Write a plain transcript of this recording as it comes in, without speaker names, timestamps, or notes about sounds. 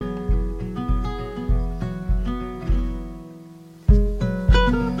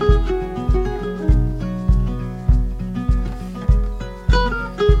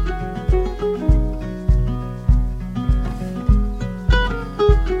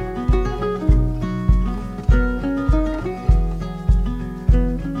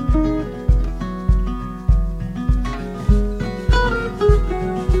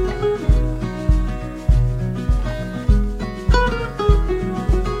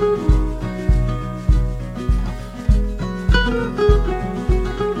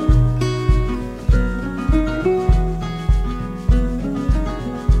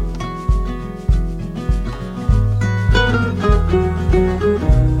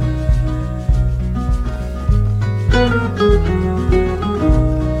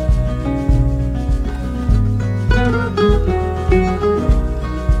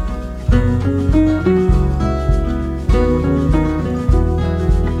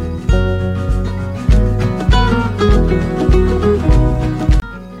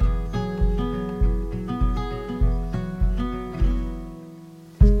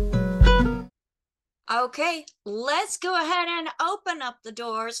Okay, let's go ahead and open up the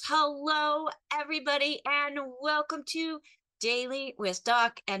doors. Hello, everybody, and welcome to Daily with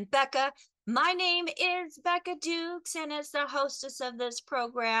Doc and Becca. My name is Becca Dukes, and as the hostess of this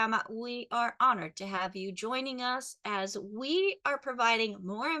program, we are honored to have you joining us as we are providing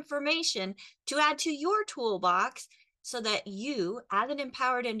more information to add to your toolbox so that you, as an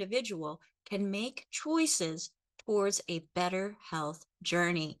empowered individual, can make choices towards a better health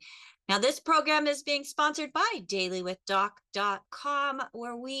journey. Now, this program is being sponsored by dailywithdoc.com,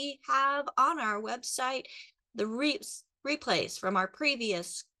 where we have on our website the replays from our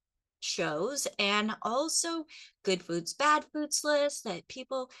previous shows and also good foods, bad foods lists that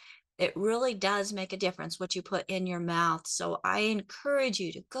people, it really does make a difference what you put in your mouth. So I encourage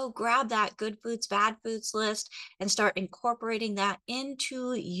you to go grab that good foods, bad foods list and start incorporating that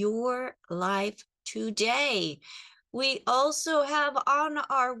into your life today. We also have on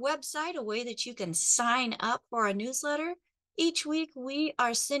our website a way that you can sign up for a newsletter. Each week we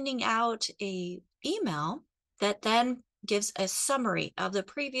are sending out an email that then gives a summary of the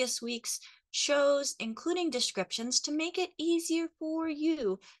previous week's shows, including descriptions, to make it easier for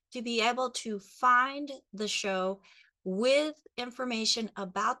you to be able to find the show with information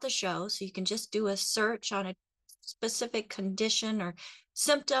about the show. So you can just do a search on a specific condition or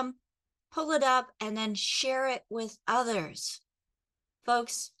symptom, pull it up, and then share it with others.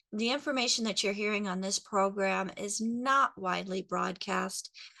 Folks, the information that you're hearing on this program is not widely broadcast,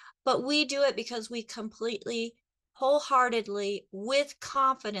 but we do it because we completely, wholeheartedly, with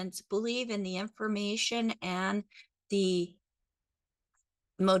confidence, believe in the information and the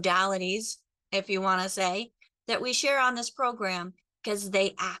modalities, if you want to say, that we share on this program because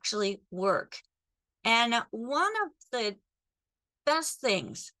they actually work. And one of the best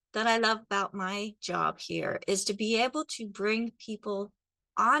things that I love about my job here is to be able to bring people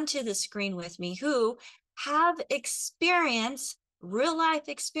onto the screen with me who have experience, real life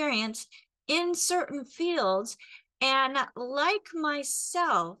experience in certain fields. And like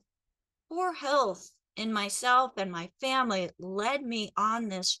myself, poor health in myself and my family led me on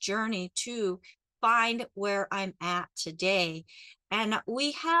this journey to find where I'm at today. And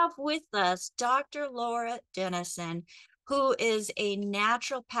we have with us Dr. Laura Dennison, who is a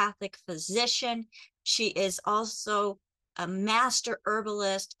naturopathic physician. She is also a master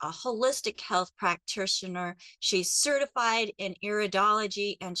herbalist, a holistic health practitioner. She's certified in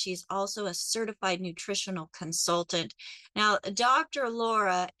iridology, and she's also a certified nutritional consultant. Now, Dr.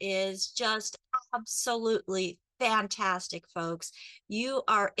 Laura is just absolutely fantastic, folks. You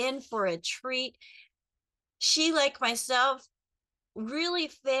are in for a treat. She, like myself, really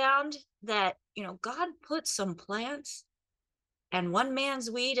found that, God put some plants, and one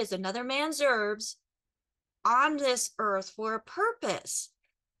man's weed is another man's herbs on this earth for a purpose.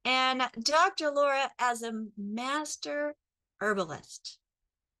 And Dr. Laura, as a master herbalist,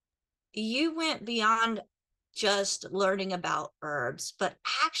 you went beyond just learning about herbs, but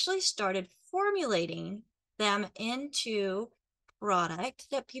actually started formulating them into product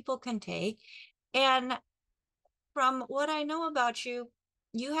that people can take. And from what I know about you,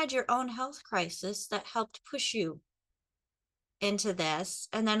 you had your own health crisis that helped push you into this,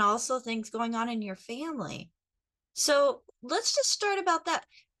 and then also things going on in your family. So let's just start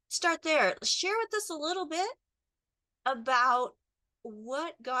there. Share with us a little bit about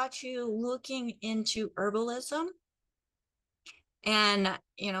what got you looking into herbalism, and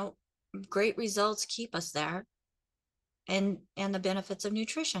great results keep us there, and the benefits of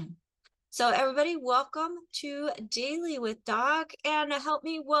nutrition. So everybody, welcome to Daily with Doc, and help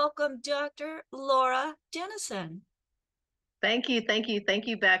me welcome Dr. Laura Dennison. Thank you, thank you, thank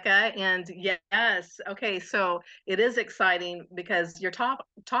you, Becca. And yes, okay, so it is exciting because you're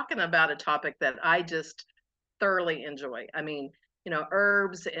talking about a topic that I just thoroughly enjoy. I mean,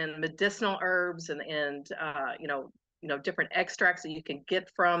 herbs and medicinal herbs and different extracts that you can get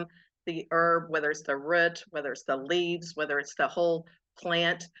from the herb, whether it's the root, whether it's the leaves, whether it's the whole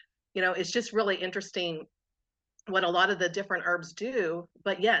plant. It's just really interesting what a lot of the different herbs do.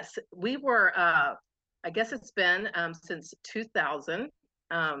 But yes, we were I guess it's been since 2000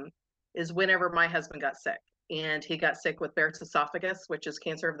 is whenever my husband got sick. And he got sick with Barrett's esophagus, which is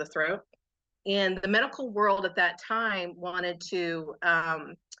cancer of the throat. And the medical world at that time wanted to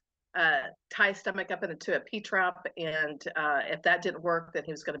tie his stomach up into a P-trap. And if that didn't work, then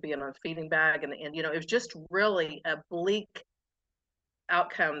he was going to be in a feeding bag. And it was just really a bleak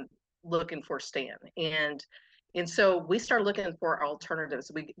outcome looking for Stan. And so we started looking for alternatives.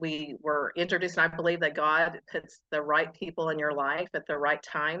 We were introduced, and I believe that God puts the right people in your life at the right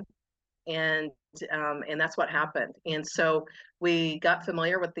time. and and that's what happened. And so we got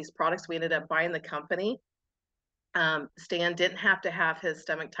familiar with these products. We ended up buying the company. Stan didn't have to have his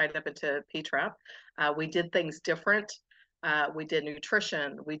stomach tied up into a P-trap. We did things different. We did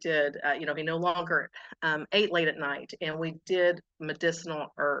nutrition. We did, he no longer ate late at night, and we did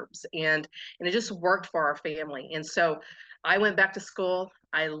medicinal herbs, and it just worked for our family. And so I went back to school.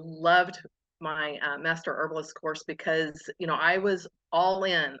 I loved my master herbalist course because I was all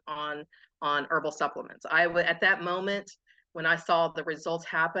in on herbal supplements. At that moment when I saw the results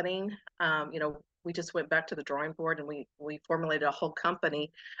happening, we just went back to the drawing board, and we formulated a whole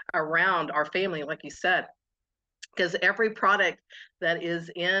company around our family, like you said, because every product that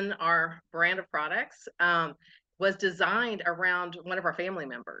is in our brand of products was designed around one of our family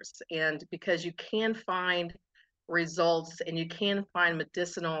members. And because you can find results, and you can find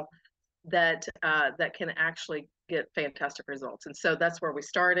medicinal that can actually get fantastic results. And so that's where we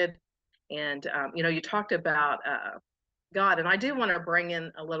started. And you talked about God, and I do want to bring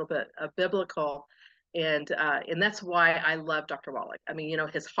in a little bit of biblical, and that's why I love Dr. Wallach. I mean,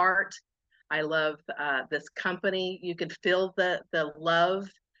 his heart. I love this company. You can feel the love,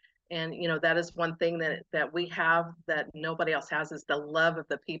 and that is one thing that we have that nobody else has, is the love of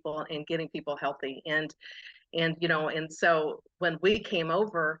the people and getting people healthy. And so when we came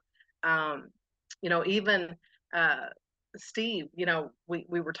over, even Steve,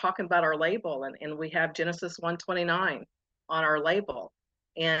 we were talking about our label, and we have Genesis 129 on our label.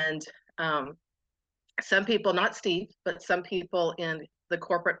 And some people, not Steve, but some people in the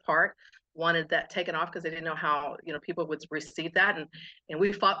corporate part wanted that taken off because they didn't know how people would receive that, and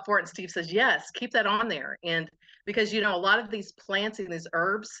we fought for it. And Steve says, yes, keep that on there. And because a lot of these plants and these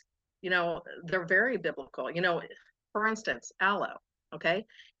herbs, they're very biblical. For instance, aloe. Okay,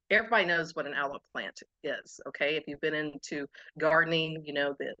 everybody knows what an aloe plant is. Okay, if you've been into gardening,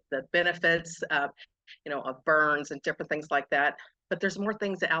 the benefits of burns and different things like that. But there's more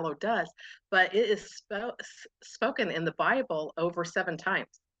things that aloe does. But it is spoken in the Bible over 7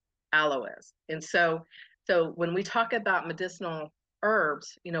 times. Aloe is. And so when we talk about medicinal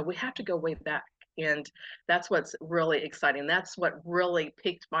herbs, we have to go way back. And that's what's really exciting. That's what really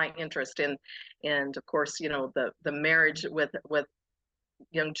piqued my interest in. And of course, the marriage with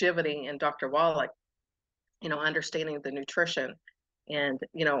longevity and Dr. Wallach, understanding the nutrition. And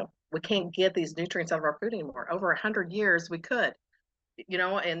we can't get these nutrients out of our food anymore. Over 100 years we could,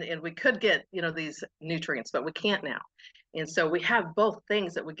 and we could get these nutrients, but we can't now. And so we have both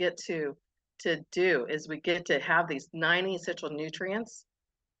things that we get to do, is we get to have these 90 essential nutrients,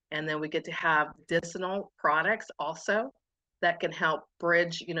 and then we get to have medicinal products also that can help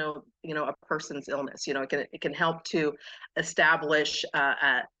bridge a person's illness. It can help to establish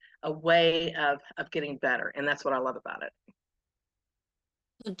a way of getting better, and that's what I love about it.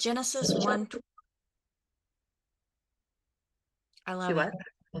 So Genesis 1, I love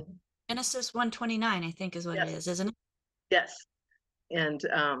it. Genesis 129, I think is what it is, isn't it? Yes. And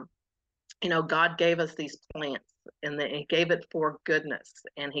God gave us these plants, and he gave it for goodness,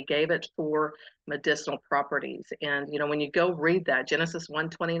 and he gave it for medicinal properties. And when you go read that Genesis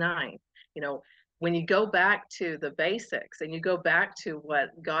 129, when you go back to the basics, and you go back to what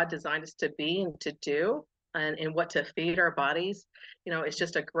God designed us to be and to do, and what to feed our bodies, it's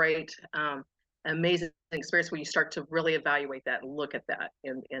just a great amazing experience when you start to really evaluate that and look at that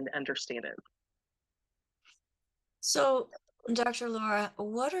and understand it. So, Dr. Laura,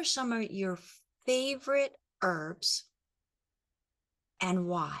 what are some of your favorite herbs and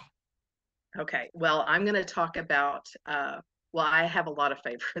why? Okay, well, I'm going to talk about, I have a lot of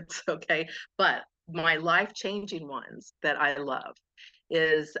favorites, okay, but my life-changing ones that I love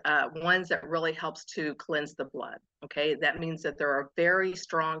is ones that really helps to cleanse the blood, okay? That means that they're a very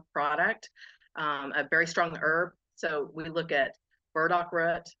strong product, a very strong herb. So we look at burdock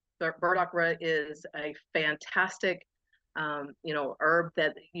root. Burdock root is a fantastic herb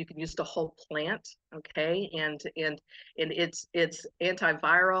that you can use the whole plant, okay? And it's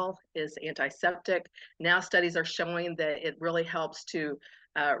antiviral, is antiseptic. Now studies are showing that it really helps to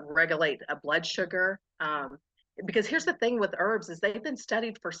regulate a blood sugar. Because here's the thing with herbs, is they've been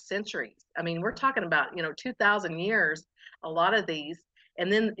studied for centuries. I mean, we're talking about 2,000 years, a lot of these.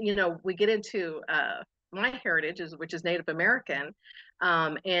 And then we get into my heritage, which is Native American,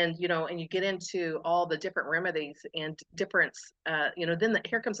 and you get into all the different remedies and different, then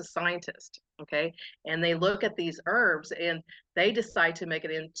here comes a scientist, okay, and they look at these herbs and they decide to make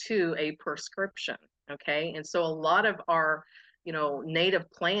it into a prescription, okay. And so a lot of our native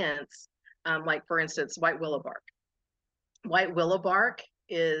plants, like for instance white willow bark. White willow bark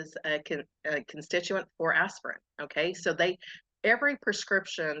is a constituent for aspirin, okay. So every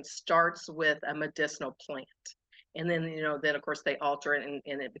prescription starts with a medicinal plant. And then, then of course they alter it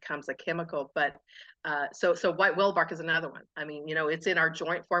and it becomes a chemical. But so white willow bark is another one. I mean, it's in our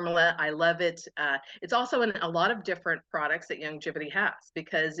joint formula. I love it. It's also in a lot of different products that Youngevity has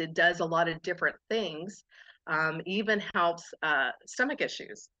because it does a lot of different things. Even helps stomach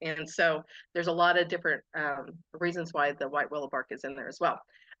issues. And so there's a lot of different reasons why the white willow bark is in there as well.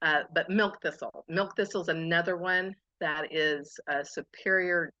 But milk thistle. Milk thistle is another one that is a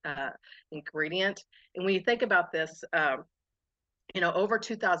superior ingredient. And when you think about this, over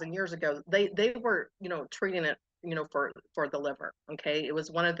 2,000 years ago, they were, treating it, for the liver. Okay, it was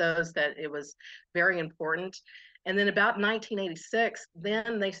one of those that it was very important. And then about 1986,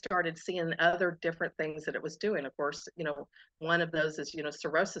 then they started seeing other different things that it was doing. Of course, one of those is,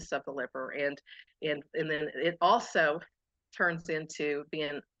 cirrhosis of the liver, and then it also turns into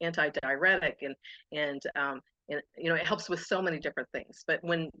being antidiuretic and it helps with so many different things. But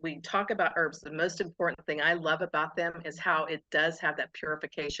when we talk about herbs, the most important thing I love about them is how it does have that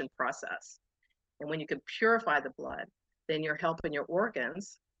purification process. And when you can purify the blood, then you're helping your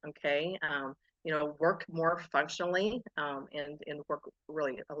organs, okay, work more functionally, and work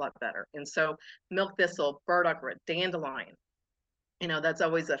really a lot better. And so milk thistle, burdock root, dandelion, that's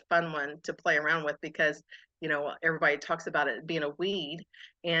always a fun one to play around with because everybody talks about it being a weed,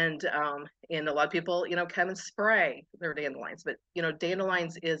 and a lot of people come and spray their dandelions. But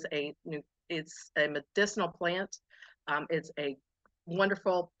dandelions is it's a medicinal plant. It's a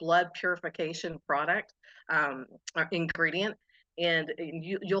wonderful blood purification product, ingredient, and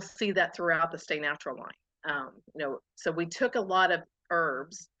you'll see that throughout the Stay Natural line. So we took a lot of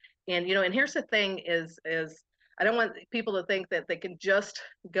herbs, and here's the thing: is I don't want people to think that they can just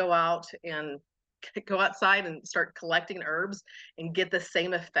go out and go outside and start collecting herbs and get the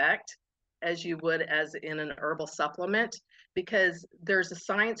same effect as you would as in an herbal supplement, because there's a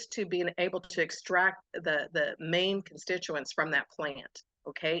science to being able to extract the main constituents from that plant,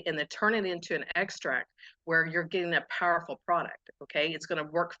 okay, and then turn it into an extract where you're getting a powerful product. Okay, it's going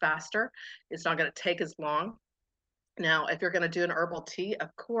to work faster, it's not going to take as long. Now if you're going to do an herbal tea,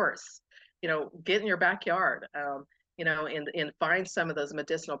 of course, get in your backyard, and find some of those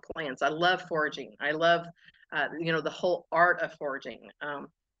medicinal plants. I love foraging. I love, the whole art of foraging,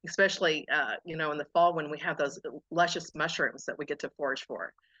 especially, in the fall when we have those luscious mushrooms that we get to forage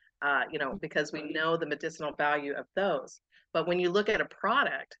for, because we know the medicinal value of those. But when you look at a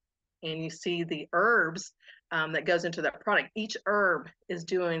product and you see the herbs that goes into that product, each herb is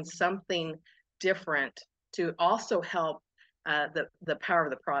doing something different to also help the power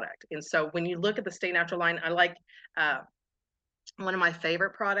of the product. And so when you look at the Stay Natural line, I like one of my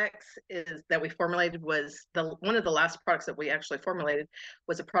favorite products is that we formulated was one of the last products that we actually formulated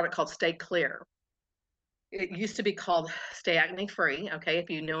was a product called Stay Clear. It used to be called Stay Acne Free, okay, if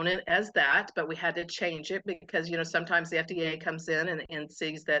you've known it as that, but we had to change it because sometimes the FDA comes in and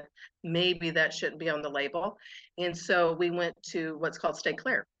sees that maybe that shouldn't be on the label. And so we went to what's called Stay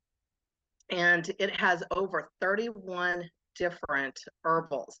Clear. And it has over 31 different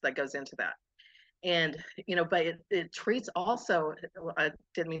herbals that goes into that. And but it treats also, I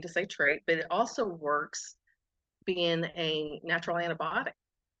didn't mean to say treat, but it also works being a natural antibiotic.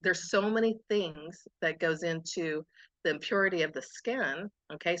 There's so many things that goes into the impurity of the skin.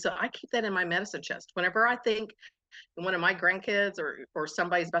 Okay, so I keep that in my medicine chest whenever I think one of my grandkids or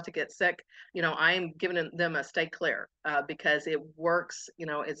somebody's about to get sick, I'm giving them a Stay Clear because it works.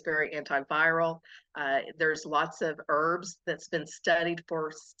 It's very antiviral. There's lots of herbs that's been studied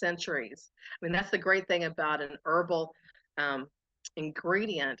for centuries. I mean, that's the great thing about an herbal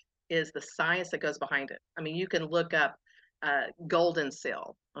ingredient is the science that goes behind it. I mean, you can look up golden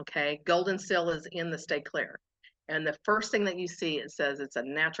seal. Okay, golden seal is in the Stay Clear, and the first thing that you see, it says it's a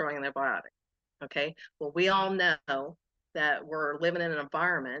natural antibiotic. Okay, well, we all know that we're living in an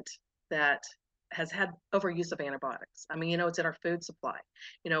environment that has had overuse of antibiotics. I mean, it's in our food supply.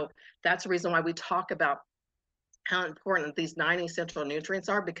 That's the reason why we talk about how important these 9 essential nutrients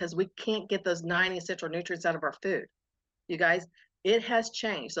are, because we can't get those 9 essential nutrients out of our food. You guys, it has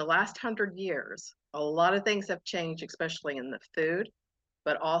changed. The last 100 years, a lot of things have changed, especially in the food,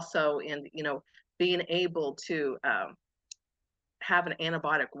 but also in, being able to have an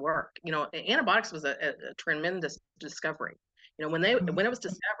antibiotic work. Antibiotics was a tremendous discovery. When it was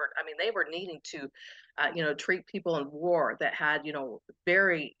discovered, I mean, they were needing to, treat people in war that had,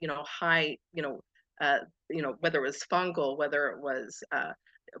 very, high, whether it was fungal, whether it was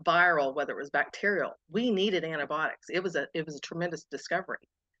viral, whether it was bacterial. We needed antibiotics. It was a tremendous discovery.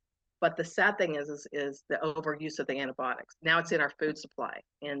 But the sad thing is the overuse of the antibiotics. Now it's in our food supply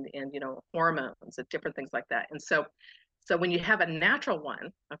and hormones and different things like that. And so So when you have a natural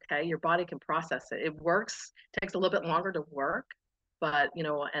one, okay, your body can process it. It works, takes a little bit longer to work, but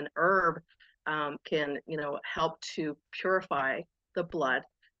an herb can, help to purify the blood,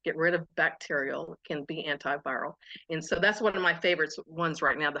 get rid of bacterial, can be antiviral. And so that's one of my favorites ones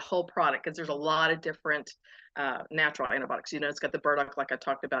right now, the whole product, because there's a lot of different natural antibiotics. It's got the burdock, like I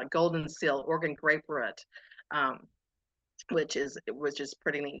talked about, golden seal, Oregon grape root, um, which is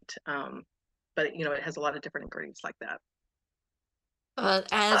pretty neat. But it has a lot of different ingredients like that.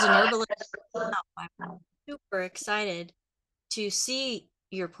 As an herbalist, I'm super excited to see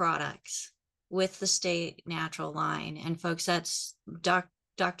your products with the Stay Natural line. And folks, that's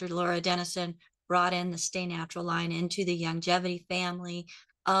Dr. Laura Dennison brought in the Stay Natural line into the Longevity family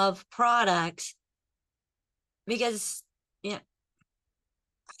of products because yeah,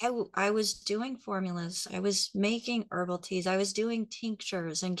 I was doing formulas, I was making herbal teas, I was doing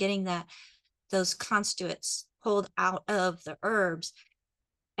tinctures and getting those constituents pulled out of the herbs.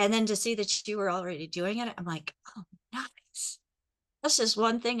 And then to see that you were already doing it, I'm like, oh, nice. That's just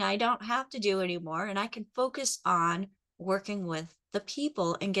one thing I don't have to do anymore. And I can focus on working with the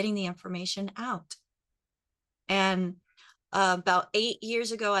people and getting the information out. And about 8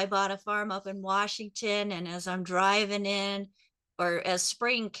 years ago, I bought a farm up in Washington. And as I'm driving in, or as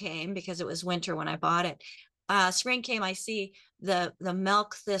spring came, because it was winter when I bought it, spring came, I see the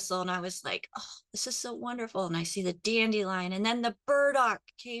milk thistle, and I was like, oh, this is so wonderful. And I see the dandelion, and then the burdock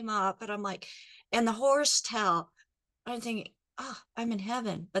came up, and I'm like, and the horsetail. I'm thinking, oh, I'm in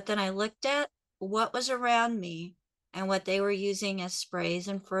heaven. But then I looked at what was around me and what they were using as sprays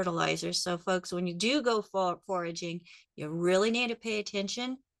and fertilizers. So, folks, when you do go foraging, you really need to pay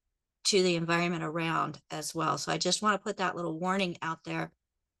attention to the environment around as well. So, I just want to put that little warning out there.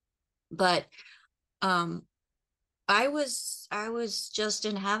 But I was just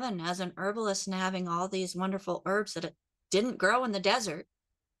in heaven as an herbalist and having all these wonderful herbs that didn't grow in the desert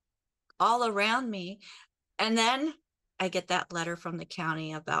all around me. And then I get that letter from the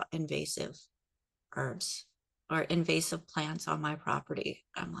county about invasive herbs or invasive plants on my property.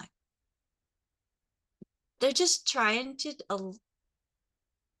 I'm like, they're just trying to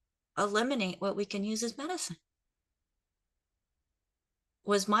eliminate what we can use as medicine,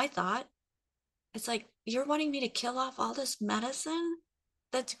 was my thought. It's like, you're wanting me to kill off all this medicine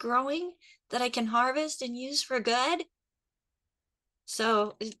that's growing that I can harvest and use for good?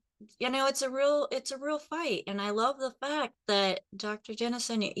 So, it's a real fight. And I love the fact that Dr.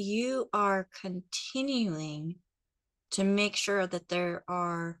 Dennison, you are continuing to make sure that there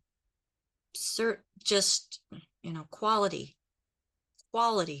are just, quality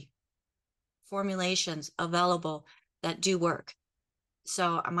formulations available that do work.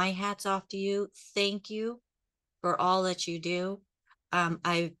 So my hat's off to you. Thank you for all that you do.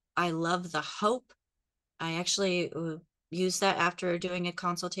 I love the hope. I actually used that after doing a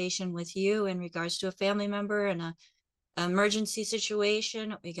consultation with you in regards to a family member and a emergency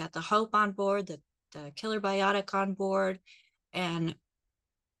situation. We got the hope on board, the killer biotic on board, and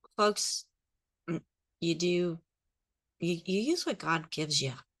folks, you use what God gives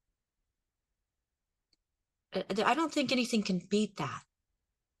you. I don't think anything can beat that.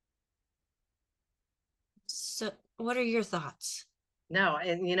 So, what are your thoughts? No,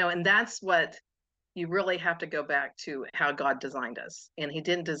 and that's what you really have to go back to, how God designed us. And he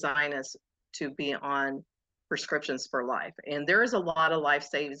didn't design us to be on prescriptions for life. And there is a lot of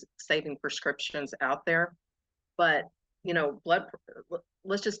saving prescriptions out there, but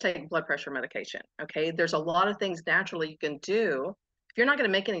let's just take blood pressure medication. Okay. There's a lot of things naturally you can do. If you're not going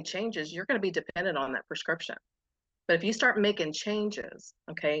to make any changes, you're going to be dependent on that prescription. But if you start making changes,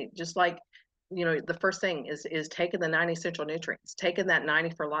 okay, just like the first thing is taking the 90 essential nutrients, taking that 90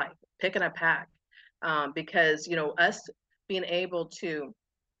 for life, picking a pack, because us being able to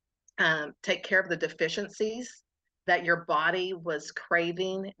take care of the deficiencies that your body was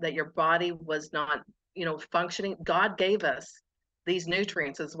craving, that your body was not functioning. God gave us these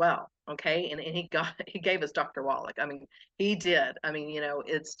nutrients as well, okay, and he gave us Dr. Wallach. I mean, he did. I mean,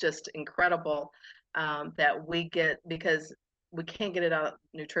 it's just incredible that we get, because we can't get it out of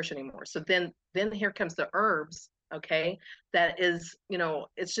nutrition anymore. So then here comes the herbs, okay, that is,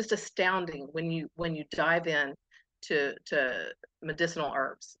 it's just astounding when you dive in to medicinal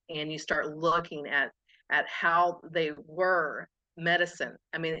herbs and you start looking at how they were medicine.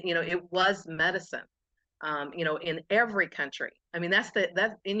 I mean, it was medicine, in every country. I mean,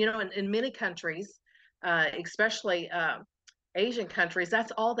 in many countries, especially Asian countries,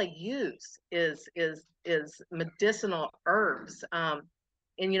 that's all they use is medicinal herbs.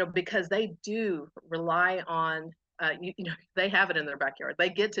 And because they do rely on you know, they have it in their backyard. They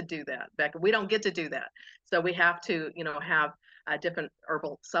get to do that. Becca, we don't get to do that. So we have to, you know, have different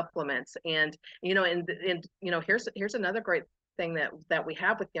herbal supplements. And, you know, and, you know, here's another great thing that we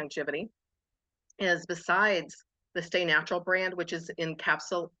have with longevity is besides the Stay Natural brand, which is in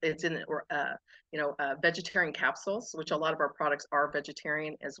capsule, it's in, you know, vegetarian capsules, which a lot of our products are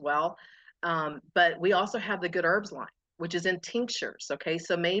vegetarian as well. But we also have the Good Herbs line, which is in tinctures. Okay.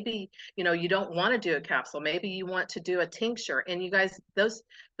 So maybe, you know, you don't want to do a capsule. Maybe you want to do a tincture. And you guys, those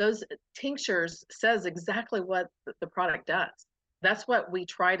tinctures says exactly what the product does. That's what we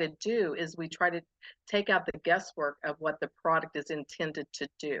try to do is we try to take out the guesswork of what the product is intended to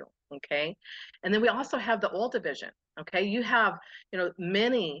do. Okay. And then we also have the oil division. Okay. You have, you know,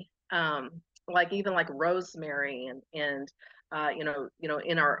 many, like even like rosemary and you know,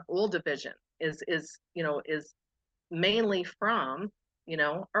 in our oil division is, you know, is mainly from, you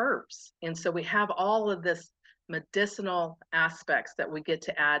know, herbs. And so we have all of this medicinal aspects that we get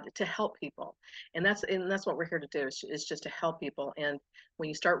to add to help people. And that's what we're here to do is just to help people. And when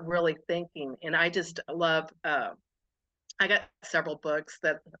you start really thinking, and I just love I got several books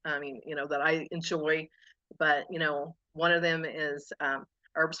that I mean, you know, that I enjoy, but you know, one of them is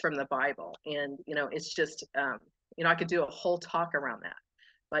Herbs from the Bible, and you know, it's just you know, I could do a whole talk around that.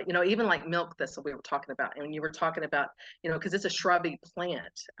 But you know, even like milk thistle we were talking about, and you were talking about, you know, because it's a shrubby plant,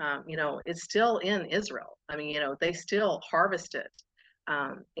 you know, it's still in Israel. I mean, you know, they still harvest it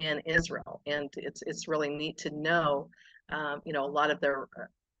in Israel, and it's really neat to know, you know, a lot of their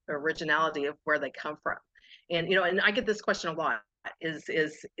originality of where they come from. And you know, and I get this question a lot: is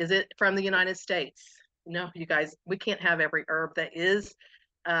it from the United States? No, you guys, we can't have every herb that is,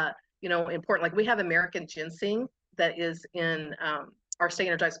 you know, important. Like we have American ginseng that is in our Stay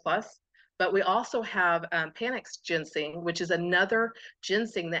Energized Plus, but we also have Panax ginseng, which is another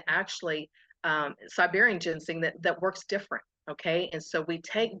ginseng that actually Siberian ginseng that works different. Okay, and so we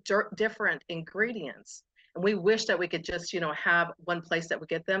take different ingredients, and we wish that we could just, you know, have one place that we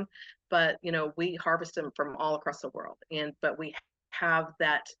get them, but you know, we harvest them from all across the world, and but we have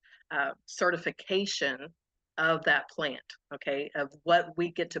that certification of that plant, okay, of what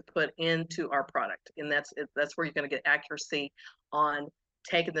we get to put into our product, and that's where you're going to get accuracy on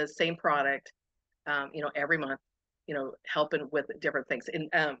taking the same product, you know, every month, you know, helping with different things. And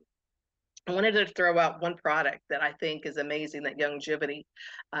I wanted to throw out one product that I think is amazing, that Youngevity,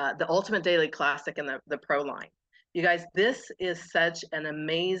 the Ultimate Daily Classic and the Pro line. You guys, this is such an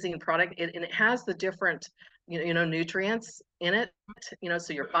amazing product, and it has the different, you know, nutrients in it, you know,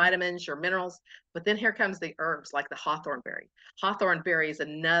 so your vitamins, your minerals. But then here comes the herbs like the hawthorn berry. Hawthorn berry is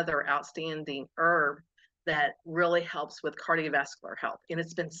another outstanding herb that really helps with cardiovascular health, and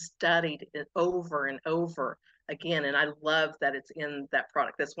it's been studied over and over again. And I love that it's in that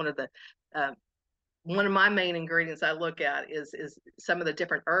product. That's uh, one of my main ingredients I look at is some of the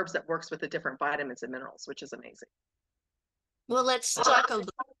different herbs that works with the different vitamins and minerals, which is amazing. Well, let's talk a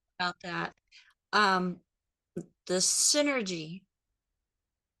little about that. Um, the synergy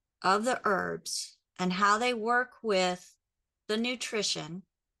of the herbs and how they work with the nutrition,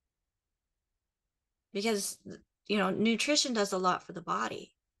 because you know, nutrition does a lot for the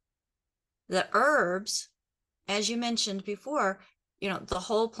body. The herbs, as you mentioned before, you know, the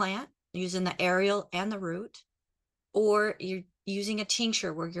whole plant using the aerial and the root, or you're using a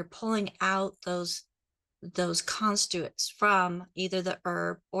tincture where you're pulling out those constituents from either the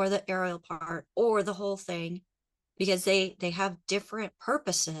herb or the aerial part or the whole thing, because they have different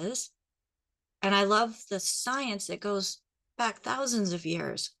purposes. And I love the science that goes back thousands of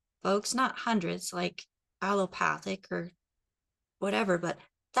years, folks, not hundreds like allopathic or whatever, but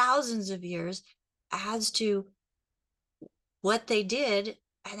thousands of years as to what they did,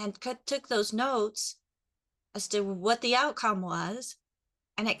 and then took those notes as to what the outcome was,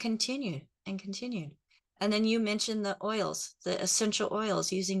 and it continued and continued. And then you mentioned the oils, the essential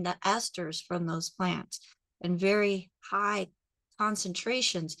oils, using the esters from those plants and very high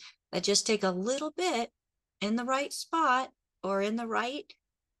concentrations that just take a little bit in the right spot or in the right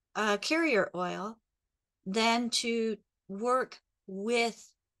carrier oil, then to work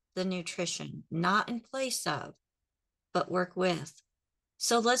with the nutrition, not in place of, but work with.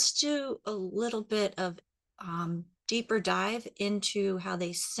 So let's do a little bit of deeper dive into how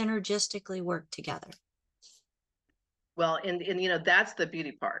they synergistically work together. Well, and you know, that's the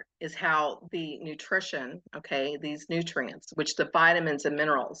beauty part, is how the nutrition, okay, these nutrients, which the vitamins and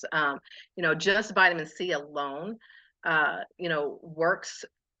minerals, you know, just vitamin C alone, you know, works,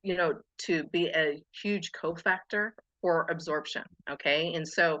 you know, to be a huge cofactor for absorption, okay? And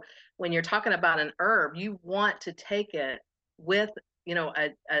so when you're talking about an herb, you want to take it with a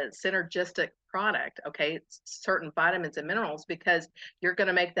synergistic product, okay, certain vitamins and minerals, because you're going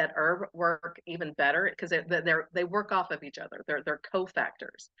to make that herb work even better because they work off of each other. They're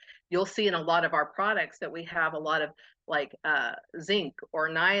cofactors. You'll see in a lot of our products that we have a lot of like zinc or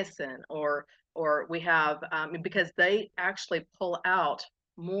niacin, or we have because they actually pull out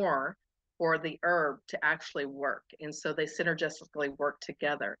more for the herb to actually work, and so they synergistically work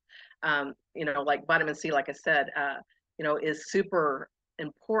together. Like vitamin C, like I said, is super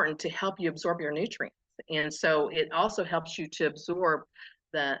important to help you absorb your nutrients. And so it also helps you to absorb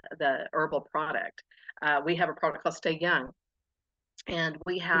the herbal product. We have a product called Stay Young, and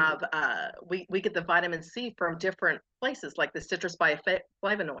we have we get the vitamin C from different places, like the citrus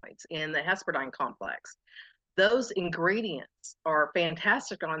bioflavonoids and the hesperidine complex. Those ingredients are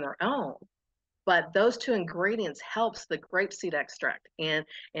fantastic on their own, but those two ingredients helps the grapeseed extract and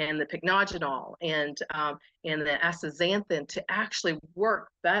the pycnogenol and the astaxanthin to actually work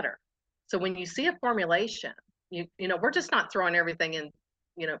better. So when you see a formulation, we're just not throwing everything in,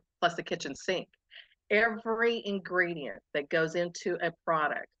 plus the kitchen sink. Every ingredient that goes into a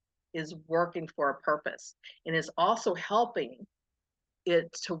product is working for a purpose and is also helping it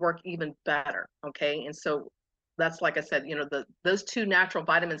to work even better. Okay, and so that's, like I said, those two natural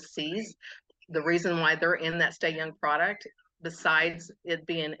vitamin C's, the reason why they're in that Stay Young product, besides it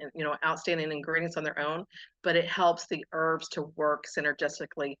being, outstanding ingredients on their own, but it helps the herbs to work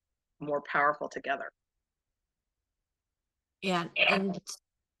synergistically more powerful together. Yeah. And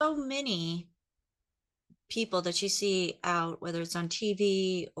so many people that you see out, whether it's on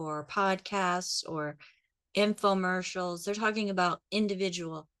TV or podcasts or infomercials, they're talking about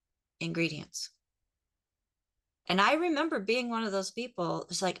individual ingredients. And I remember being one of those people.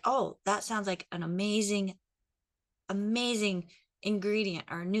 It's like, oh, that sounds like an amazing, amazing ingredient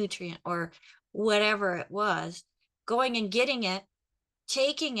or nutrient or whatever it was, going and getting it,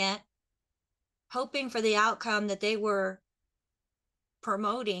 taking it, hoping for the outcome that they were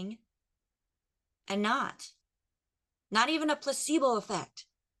promoting, and not even a placebo effect.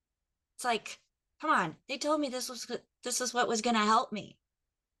 It's like, come on, they told me this is what was going to help me,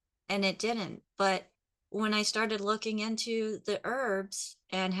 and it didn't. But when I started looking into the herbs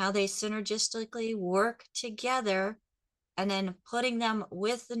and how they synergistically work together and then putting them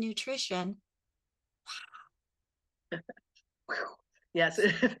with the nutrition. Yes,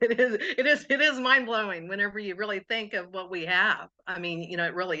 it is mind blowing whenever you really think of what we have. I mean,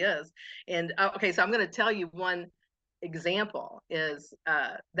 it really is. And okay, so I'm going to tell you one example is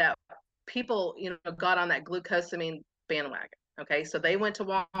that people, got on that glucosamine bandwagon. Okay, so they went to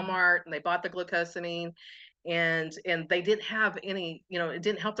Walmart and they bought the glucosamine, and they didn't have any, it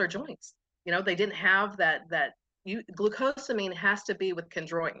didn't help their joints. They didn't have that. Glucosamine has to be with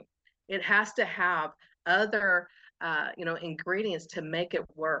chondroitin. It has to have other ingredients to make it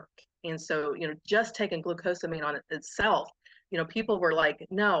work. And so, just taking glucosamine on itself, people were like,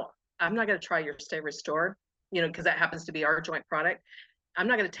 no, I'm not going to try your Stay Restored, because that happens to be our joint product. I'm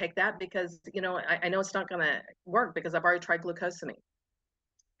not going to take that because, I know it's not going to work because I've already tried glucosamine.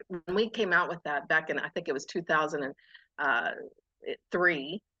 When we came out with that back in, I think it was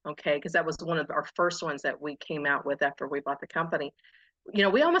 2003, okay, because that was one of our first ones that we came out with after we bought the company.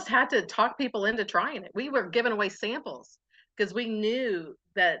 We almost had to talk people into trying it. We were giving away samples because we knew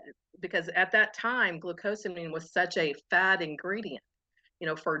that, because at that time, glucosamine was such a fad ingredient,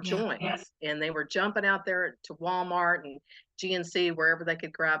 for joints. And they were jumping out there to Walmart and GNC, wherever they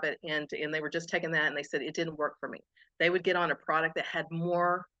could grab it. And they were just taking that, and they said, it didn't work for me. They would get on a product that had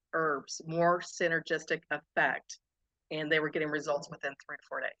more herbs, more synergistic effect, and they were getting results within 3 to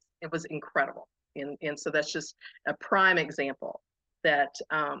 4 days. It was incredible. And so that's just a prime example that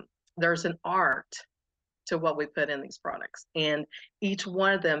there's an art to what we put in these products, and each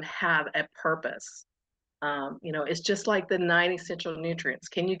one of them have a purpose. It's just like the 90 essential nutrients.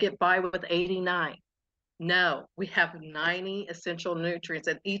 Can you get by with 89? No, we have 90 essential nutrients,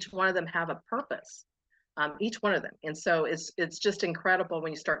 and each one of them have a purpose. Each one of them. And so it's just incredible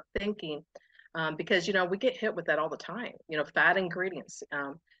when you start thinking, because we get hit with that all the time. Fat ingredients.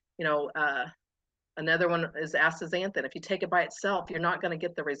 Another one is astaxanthin. If you take it by itself, you're not going to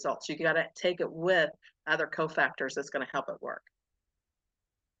get the results. You got to take it with other cofactors that's going to help it work.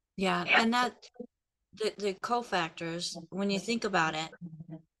 Yeah, and that the cofactors, when you think about it,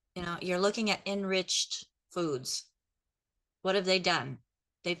 you're looking at enriched foods. What have they done?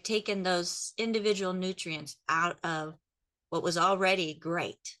 They've taken those individual nutrients out of what was already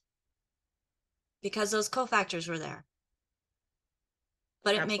great because those cofactors were there.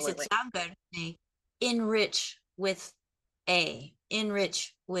 But it Absolutely. makes it sound good. They enrich with A,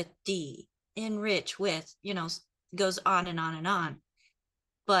 enrich with D, enrich with, goes on and on and on.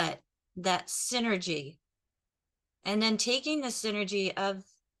 but that synergy, and then taking the synergy of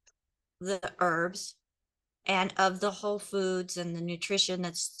the herbs and of the whole foods and the nutrition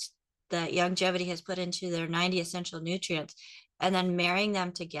that Longevity has put into their 90 essential nutrients, and then marrying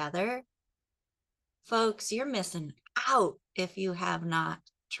them together, folks, you're missing out if you have not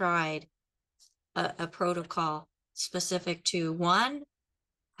tried a protocol specific to one,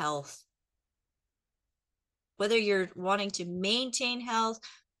 health. Whether you're wanting to maintain health,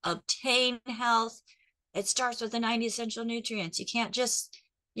 obtain health, it starts with the 90 essential nutrients. You can't just,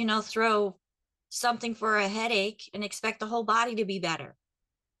 throw something for a headache and expect the whole body to be better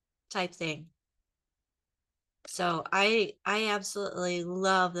type thing. So I absolutely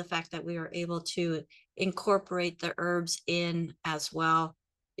love the fact that we were able to incorporate the herbs in as well,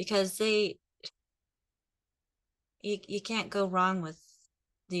 because you can't go wrong with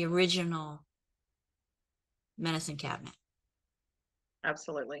the original medicine cabinet.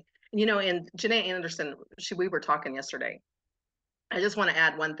 Absolutely. And Janae Anderson, we were talking yesterday. I just want to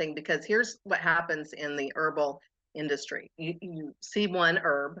add one thing, because here's what happens in the herbal industry. You see one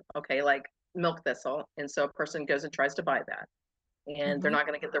herb, okay, like milk thistle, and so a person goes and tries to buy that, and they're not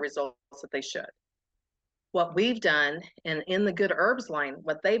going to get the results that they should. What we've done, and in the good herbs line,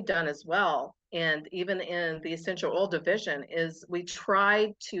 what they've done as well, and even in the essential oil division, is we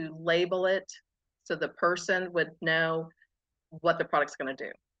try to label it so the person would know what the product's going to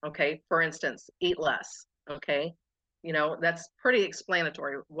do. Okay, for instance, eat less. Okay, that's pretty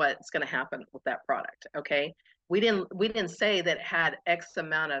explanatory what's going to happen with that product. Okay, we didn't say that it had X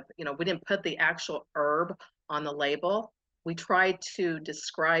amount of, we didn't put the actual herb on the label. We tried to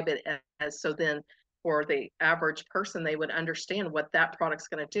describe it as, so then for the average person, they would understand what that product's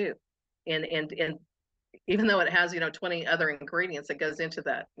going to do. And even though it has 20 other ingredients that goes into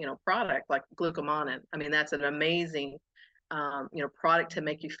that product, like glucomannan, I mean, that's an amazing product to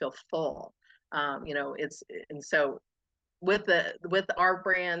make you feel full. It's, and so with our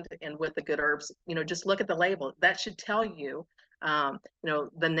brand and with the good herbs, just look at the label. That should tell you,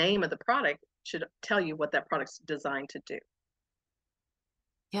 the name of the product should tell you what that product's designed to do.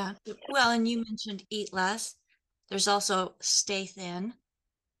 Yeah. Well, and you mentioned eat less. There's also stay thin.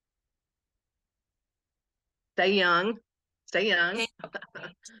 Stay young. Stay young. Okay.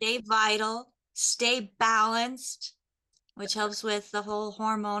 Stay vital. Stay balanced, which helps with the whole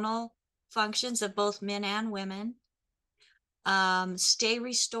hormonal functions of both men and women. Stay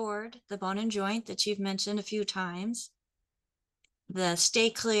restored, the bone and joint that you've mentioned a few times. The stay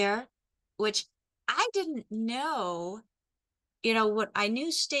clear, which I didn't know. What I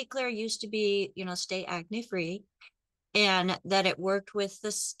knew stay clear used to be, stay acne free, and that it worked with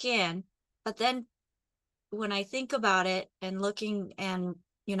the skin. But then when I think about it and looking and,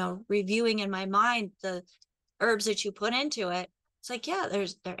 reviewing in my mind the herbs that you put into it, it's like, yeah,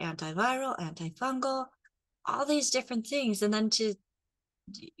 they're antiviral, antifungal, all these different things. And then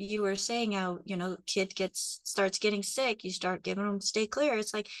you were saying how, kid starts getting sick, you start giving them stay clear.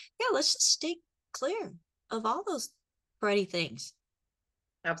 It's like, yeah, let's just stay clear of all those cruddy things.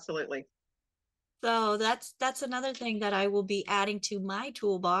 Absolutely. So that's another thing that I will be adding to my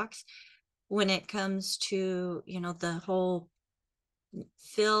toolbox when it comes to, the whole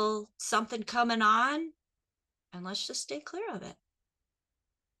feel something coming on, and let's just stay clear of it.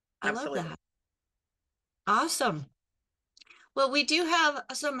 I love Absolutely. that. Awesome. Well, we do have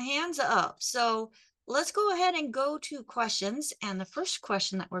some hands up. So let's go ahead and go to questions. And the first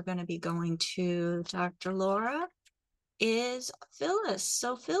question that we're going to be going to Dr. Laura is Phyllis.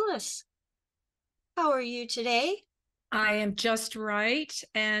 So Phyllis, how are you today? I am just right.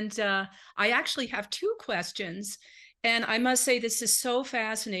 And I actually have two questions. And I must say, this is so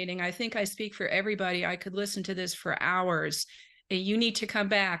fascinating. I think I speak for everybody. I could listen to this for hours. You need to come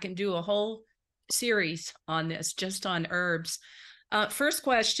back and do a whole series on this, just on herbs. First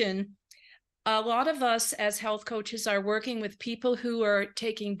question. A lot of us as health coaches are working with people who are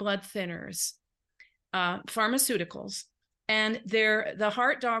taking blood thinners, pharmaceuticals, and the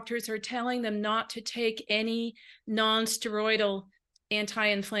heart doctors are telling them not to take any non-steroidal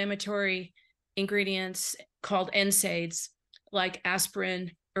anti-inflammatory ingredients called NSAIDs, like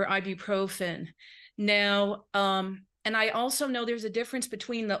aspirin or ibuprofen. Now, and I also know there's a difference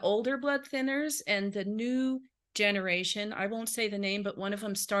between the older blood thinners and the new generation. I won't say the name, but one of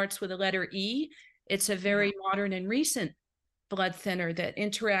them starts with a letter E. It's a very modern and recent blood thinner that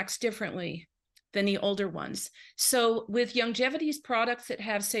interacts differently than the older ones. So with Longevity's products that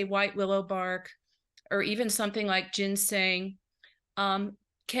have, say, white willow bark, or even something like ginseng,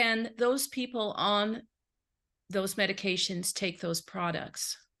 can those people on those medications take those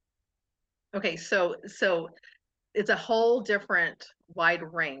products? Okay, so it's a whole different wide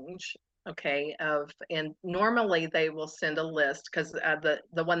range, okay, and normally they will send a list, because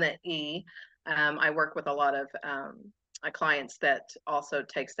the one that I work with a lot of clients that also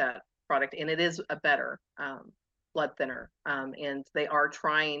takes that product, and it is a better blood thinner, and they are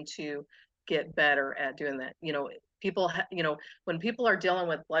trying to get better at doing that. When people are dealing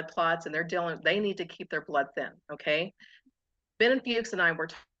with blood clots and they need to keep their blood thin, okay. Ben and Fuchs and I were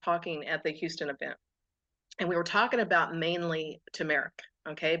talking at the Houston event, and we were talking about mainly turmeric,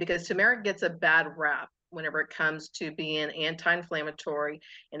 okay, because turmeric gets a bad rap whenever it comes to being anti-inflammatory,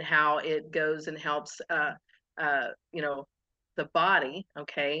 and how it goes and helps you know, the body,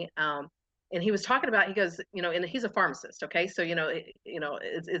 okay. And he was talking about, he goes, and he's a pharmacist, okay, so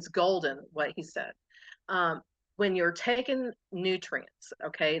it's golden what he said. When you're taking nutrients,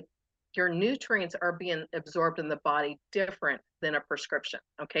 okay, your nutrients are being absorbed in the body different than a prescription,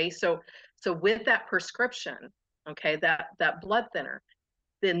 okay. So with that prescription, okay, that blood thinner,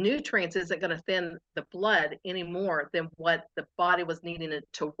 the nutrients isn't going to thin the blood any more than what the body was needing it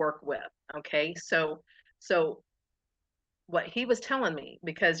to work with, okay. So what he was telling me,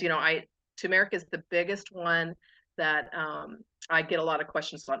 because turmeric is the biggest one that I get a lot of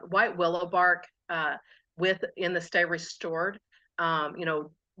questions on. White willow bark, in the Stay Restored,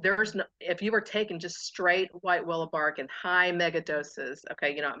 there's no, if you were taking just straight white willow bark in high mega doses,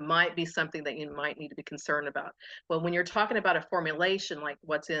 okay, it might be something that you might need to be concerned about. But when you're talking about a formulation like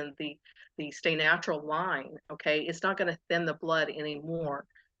what's in the Stay Natural line, okay, it's not going to thin the blood any more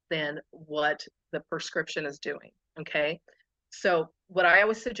than what the prescription is doing, okay. So what I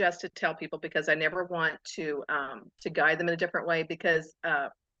always suggest to tell people, because I never want to guide them in a different way, because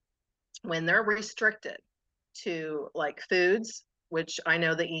when they're restricted to like foods, which I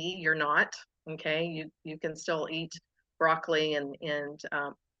know the you're not, okay, you can still eat broccoli and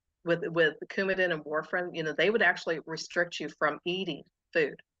with Coumadin and warfarin, they would actually restrict you from eating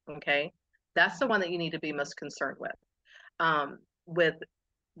food, okay. That's the one that you need to be most concerned with.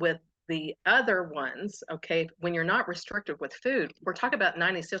 With the other ones, okay, when you're not restricted with food, we're talking about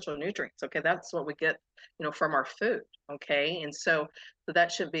 90 essential nutrients, okay, that's what we get from our food, okay. And so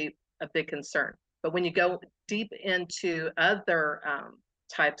that should be a big concern. But when you go deep into other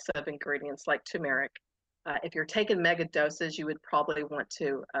types of ingredients like turmeric, if you're taking mega doses, you would probably want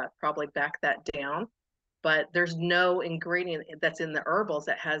to probably back that down. But there's no ingredient that's in the herbals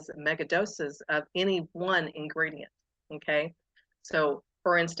that has mega doses of any one ingredient, okay. So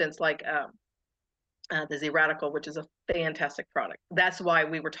for instance, like the Z Radical, which is a fantastic product. That's why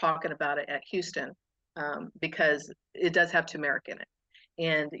we were talking about it at Houston, because it does have turmeric in it.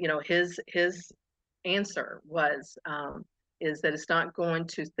 And his answer was is that it's not going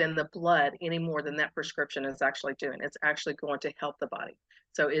to thin the blood any more than that prescription is actually doing. It's actually going to help the body.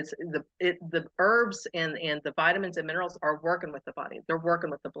 So it's the herbs and the vitamins and minerals are working with the body. They're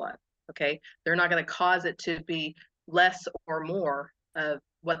working with the blood. Okay, they're not going to cause it to be less or more of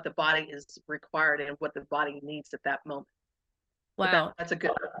what the body is required and what the body needs at that moment. Wow, that's a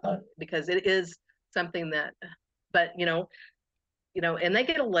good, because it is something that, but and they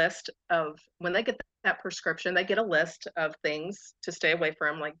get a list of, when they get that prescription, they get a list of things to stay away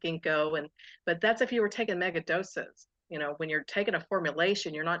from, like ginkgo, but that's if you were taking mega doses. When you're taking a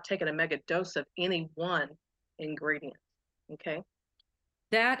formulation, you're not taking a mega dose of any one ingredient. Okay.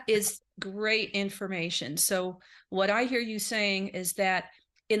 that is great information. So what I hear you saying is that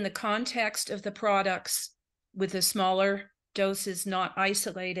in the context of the products with the smaller doses, not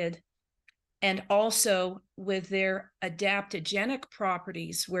isolated, and also with their adaptogenic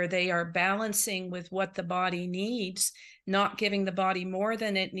properties, where they are balancing with what the body needs, not giving the body more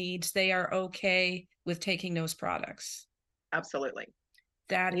than it needs, they are okay with taking those products. Absolutely.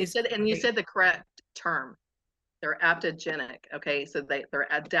 That you is said, and you said the correct term. They're adaptogenic, okay? So they're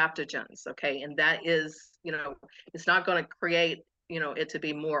adaptogens, okay? And that is, it's not going to create, it to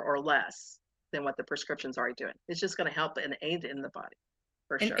be more or less than what the prescription's already doing. It's just going to help and aid in the body.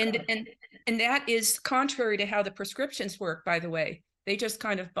 Sure. And that is contrary to how the prescriptions work, by the way. They just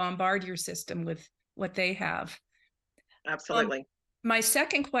kind of bombard your system with what they have. Absolutely. My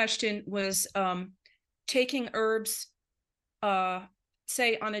second question was taking herbs,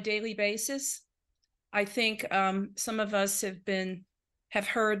 say on a daily basis. I think some of us have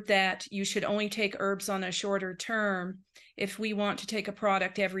heard that you should only take herbs on a shorter term. If we want to take a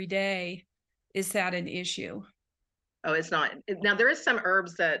product every day, is that an issue? Oh, it's not. Now there is some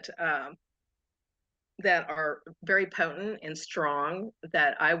herbs that that are very potent and strong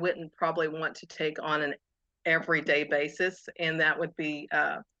that I wouldn't probably want to take on an everyday basis, and that would be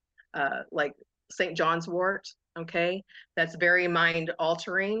like St. John's wort, okay? That's very mind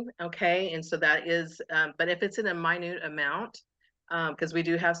altering, okay? And so that is, but if it's in a minute amount, because we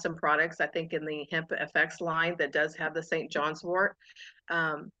do have some products, I think in the Hemp FX line that does have the St. John's wort.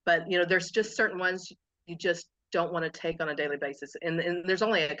 But there's just certain ones you just don't want to take on a daily basis. And there's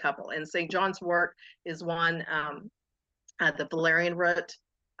only a couple. And St. John's wort is one, the valerian root.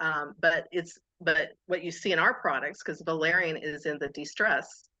 But what you see in our products, because valerian is in the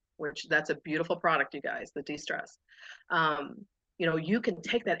de-stress, which that's a beautiful product, you guys, the de-stress. You can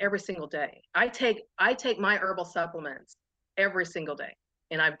take that every single day. I take my herbal supplements every single day,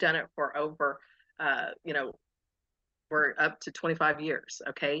 and I've done it for over, we're up to 25 years,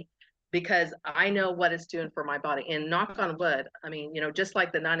 okay? Because I know what it's doing for my body. And knock on wood, I mean, just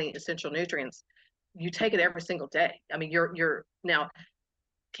like the 90 essential nutrients, you take it every single day. I mean, you're now,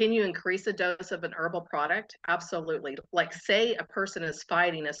 can you increase the dose of an herbal product? Absolutely. Like, say a person is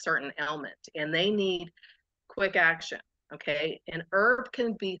fighting a certain ailment and they need quick action, okay? An herb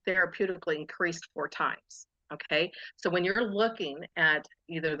can be therapeutically increased 4 times, okay? So when you're looking at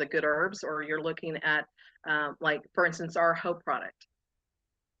either the good herbs or you're looking at, like, for instance, our Hope product,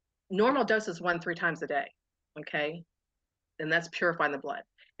 normal dose is 1-3 times a day, okay? And that's purifying the blood.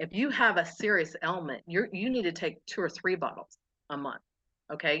 If you have a serious ailment, you need to take 2 or 3 bottles a month,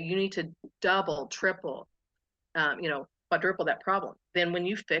 okay? You need to double, triple, quadruple that problem. Then when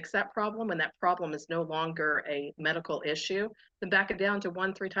you fix that problem and that problem is no longer a medical issue, then back it down to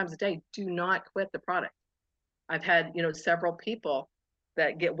 1-3 times a day. Do not quit the product. I've had, several people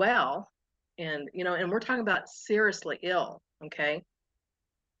that get well, and, and we're talking about seriously ill, okay?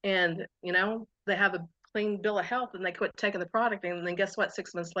 And, they have a clean bill of health and they quit taking the product, and then guess what?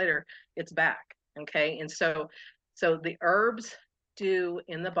 6 months later, it's back, okay? And so the herbs do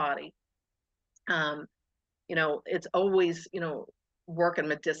in the body, it's always, working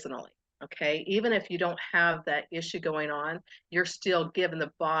medicinally, okay? Even if you don't have that issue going on, you're still giving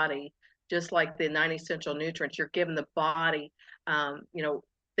the body, just like the 90 essential nutrients, you're giving the body,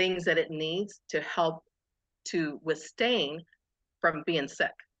 things that it needs to help to withstand from being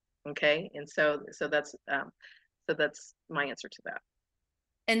sick, okay? And so that's my answer to that.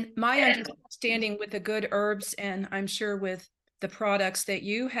 And my understanding with the good herbs, and I'm sure with the products that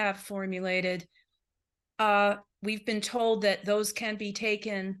you have formulated, we've been told that those can be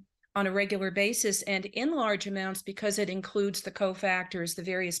taken on a regular basis and in large amounts because it includes the cofactors, the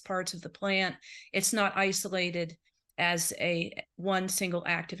various parts of the plant. It's not isolated as one single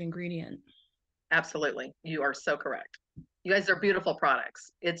active ingredient. Absolutely. You are so correct. You guys are beautiful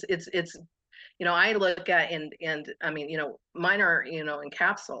products. It's I look at, and I mean, mine are, in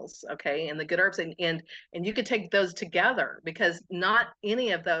capsules, okay, and the good herbs, and you could take those together, because not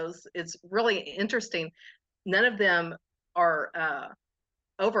any of those, it's really interesting, none of them are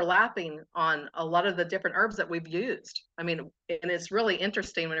overlapping on a lot of the different herbs that we've used. I mean, and it's really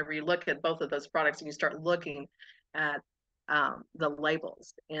interesting whenever you look at both of those products and you start looking at the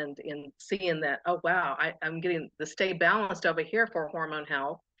labels and seeing that, oh wow, I'm getting the Stay Balanced over here for hormone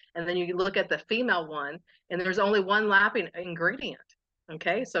health, and then you look at the female one and there's only one lapping ingredient,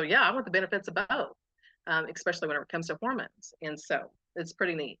 okay? So yeah, I want the benefits of both, especially whenever it comes to hormones, and so it's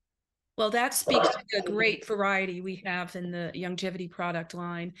pretty neat. Well, that speaks to the great variety we have in the Longevity product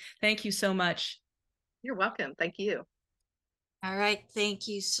line. Thank you so much. You're welcome. Thank you. All right. Thank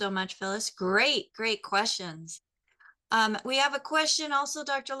you so much, Phyllis. Great questions. We have a question also,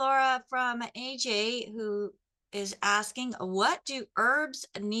 Dr. Laura, from AJ, who is asking, what do herbs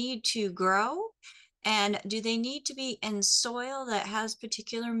need to grow? And do they need to be in soil that has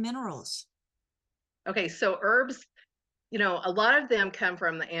particular minerals? Okay, so herbs, a lot of them come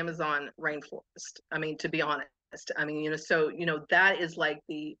from the Amazon rainforest. I mean, to be honest, I mean, so, that is like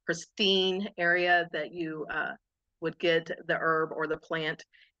the pristine area that you would get the herb or the plant.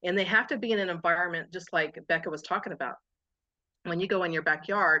 And they have to be in an environment just like Becca was talking about. When you go in your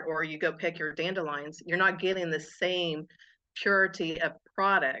backyard or you go pick your dandelions, you're not getting the same purity of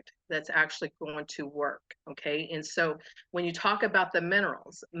product that's actually going to work, okay? And so when you talk about the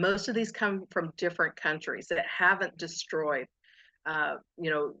minerals, most of these come from different countries that haven't destroyed,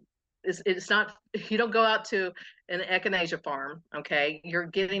 it's not, you don't go out to an echinacea farm, okay? You're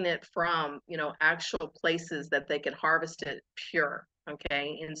getting it from, actual places that they can harvest it pure,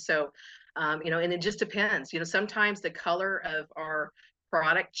 okay? And so, and it just depends, sometimes the color of our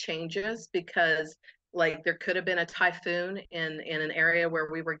product changes because, like, there could have been a typhoon in an area where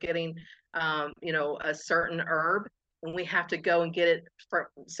we were getting, a certain herb, and we have to go and get it from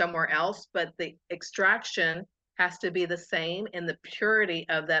somewhere else, but the extraction has to be the same and the purity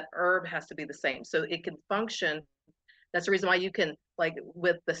of that herb has to be the same so it can function. That's the reason why you can, like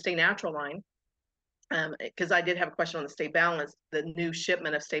with the Stay Natural line, because I did have a question on the Stay Balanced, the new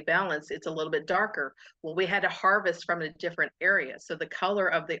shipment of Stay Balanced, it's a little bit darker. Well, we had to harvest from a different area. So the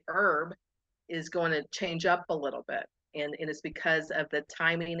color of the herb is going to change up a little bit. And it's because of the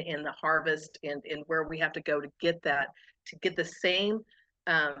timing and the harvest and where we have to go to get that, to get the same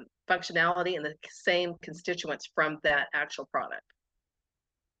functionality and the same constituents from that actual product.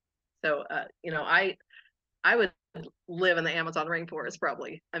 So, you know, I would live in the Amazon rainforest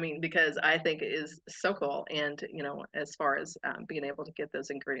probably. I mean, because I think it is so cool. And, you know, as far as being able to get those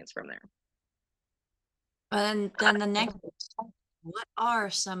ingredients from there. And then the next, what are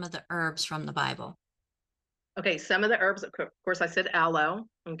some of the herbs from the Bible? Okay, some of the herbs, of course, I said aloe,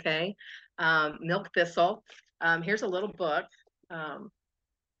 okay, milk thistle. Here's a little book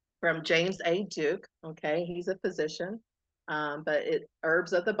from James A. Duke, okay, he's a physician, but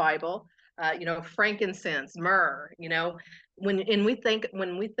herbs of the Bible. You know, frankincense, myrrh, you know, when we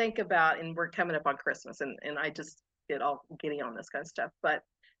think about, and we're coming up on Christmas, and I just get all giddy on this kind of stuff, but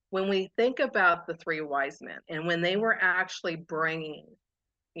when we think about the three wise men and when they were actually bringing,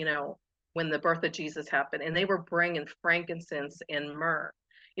 you know, when the birth of Jesus happened, and they were bringing frankincense and myrrh,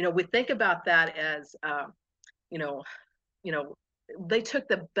 you know, we think about that as, you know, they took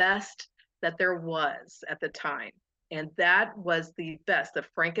the best that there was at the time, and that was the best, the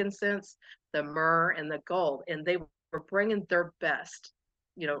frankincense, the myrrh, and the gold, and they were bringing their best,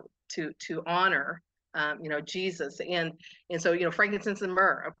 you know, to honor, you know, Jesus, and so, you know, frankincense and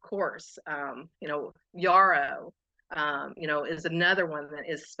myrrh, of course, you know, yarrow, you know, is another one that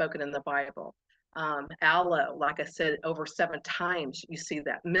is spoken in the Bible. Aloe, like I said, over 7 times you see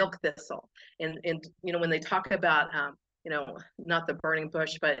that. Milk thistle, and you know, when they talk about you know, not the burning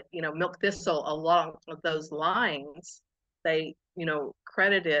bush, but, you know, milk thistle, along those lines, they, you know,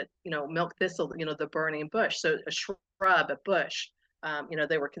 credit it, you know, milk thistle, you know, the burning bush. So a shrub, a bush, you know,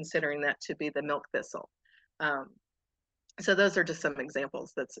 they were considering that to be the milk thistle. So those are just some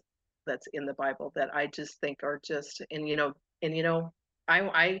examples that's in the Bible that I just think are just, and you know,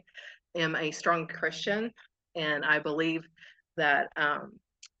 I am a strong Christian, and I believe that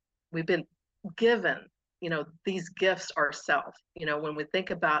we've been given, you know, these gifts ourselves. You know, when we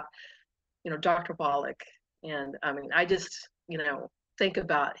think about, you know, Dr. Wallach, and I mean, I just, you know, think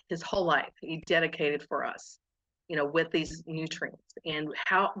about his whole life he dedicated for us, you know, with these nutrients, and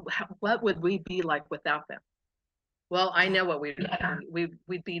what would we be like without them? Well, I know what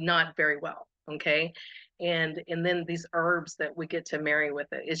we'd be not very well, okay? And then these herbs that we get to marry with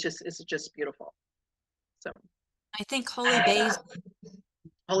it, it's just beautiful. So I think holy basil.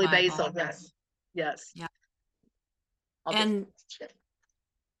 holy Bible. basil, yes. Yeah. I'll And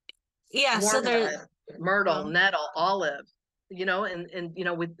yeah, so there, myrtle, nettle, olive, you know, and you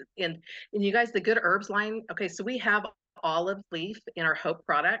know, with and you guys, the Good Herbs line. Okay, so we have olive leaf in our Hope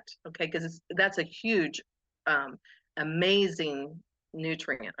product, okay, because that's a huge amazing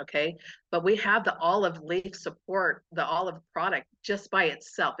nutrient, okay, but we have the olive leaf support, the olive product just by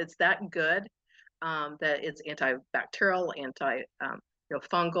itself. It's that good, that it's antibacterial, you know,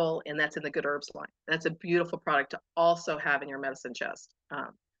 fungal, and that's in the Good Herbs line. That's a beautiful product to also have in your medicine chest,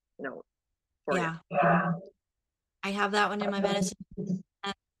 you know, for yeah, you. I have that one in my medicine.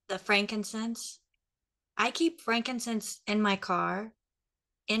 And the frankincense. I keep frankincense in my car,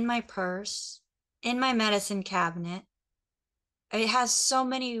 in my purse, in my medicine cabinet. It has so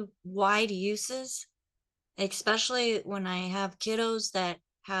many wide uses, especially when I have kiddos that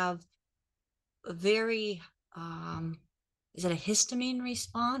have a very, is it a histamine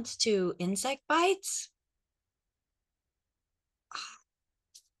response to insect bites?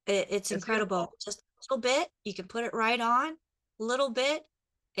 It's incredible. Beautiful. Just a little bit, you can put it right on, a little bit.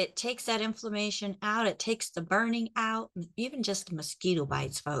 It takes that inflammation out. It takes the burning out, even just the mosquito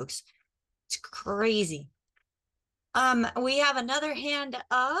bites, folks. It's crazy. We have another hand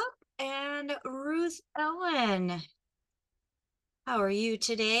up, and Ruth Ellen. How are you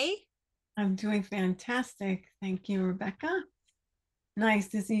today? I'm doing fantastic. Thank you, Rebecca. Nice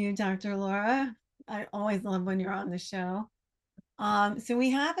to see you, Dr. Laura. I always love when you're on the show. So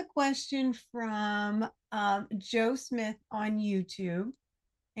we have a question from Joe Smith on YouTube.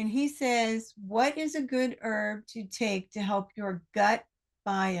 And he says, what is a good herb to take to help your gut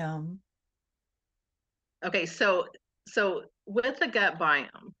biome? Okay, so with the gut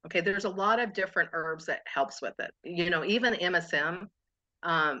biome, okay, there's a lot of different herbs that helps with it. You know, even MSM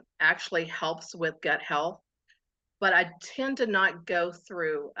actually helps with gut health, but I tend to not go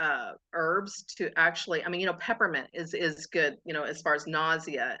through herbs to actually, I mean, you know, peppermint is good, you know, as far as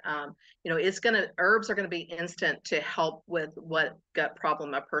nausea. You know, herbs are gonna be instant to help with what gut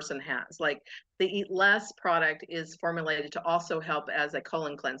problem a person has. Like the Eat Less product is formulated to also help as a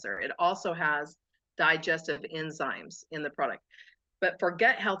colon cleanser. It also has digestive enzymes in the product. But for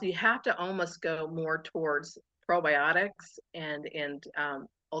gut health, you have to almost go more towards probiotics and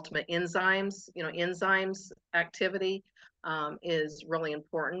ultimate enzymes. You know, enzymes activity is really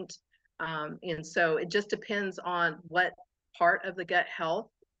important. And so it just depends on what part of the gut health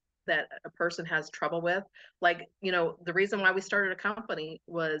that a person has trouble with. Like, you know, the reason why we started a company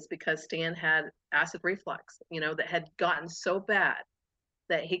was because Stan had acid reflux, you know, that had gotten so bad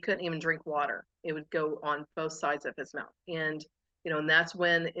that he couldn't even drink water. It would go on both sides of his mouth. And, you know, and that's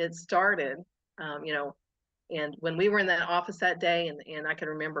when it started, you know, and when we were in that office that day, and I can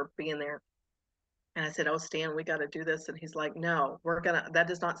remember being there, and I said, "Oh, Stan, we got to do this." And he's like, "No, that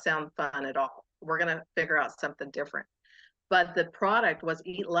does not sound fun at all. We're going to figure out something different." But the product was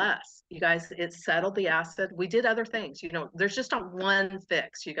eat less. You guys, it settled the acid. We did other things. You know, there's just not one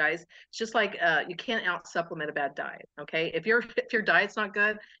fix, you guys. It's just like you can't out supplement a bad diet. Okay. If your diet's not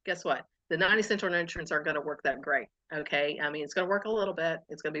good, guess what? The 90 essential nutrients aren't going to work that great. Okay. I mean, it's going to work a little bit.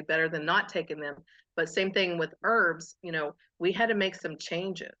 It's going to be better than not taking them. But same thing with herbs, you know, we had to make some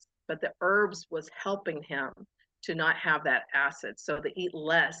changes, but the herbs was helping him to not have that acid. So the eat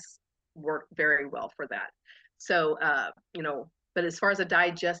less worked very well for that. So, you know, but as far as a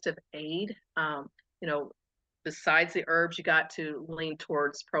digestive aid, you know, besides the herbs, you got to lean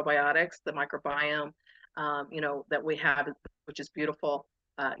towards probiotics, the microbiome, you know, that we have, which is beautiful.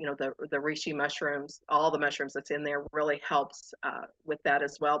 You know, the reishi mushrooms, all the mushrooms that's in there really helps with that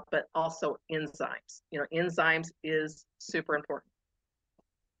as well, but also enzymes. You know, enzymes is super important.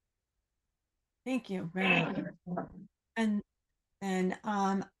 Thank you. Very much. And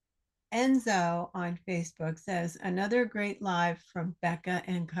Enzo on Facebook says, another great live from Becca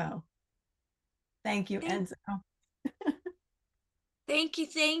and Co. Thank you, Enzo. Thank you,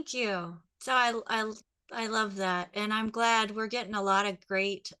 thank you. So I love that, and I'm glad we're getting a lot of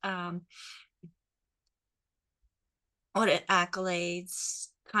great accolades,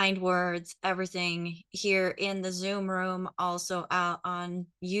 kind words, everything here in the Zoom room, also out on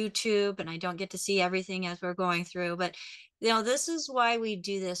YouTube, and I don't get to see everything as we're going through, but you know, this is why we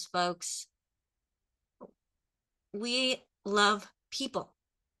do this, folks. We love people.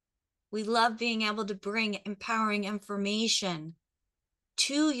 We love being able to bring empowering information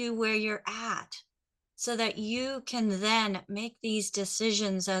to you where you're at so that you can then make these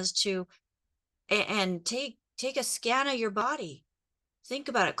decisions as to and take a scan of your body. Think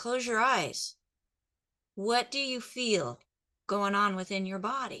about it. Close your eyes. What do you feel going on within your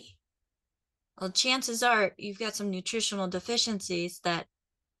body? Well, chances are you've got some nutritional deficiencies that,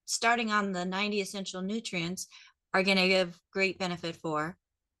 starting on the 90 essential nutrients, are going to give great benefit for.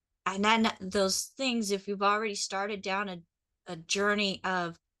 And then those things, if you've already started down a journey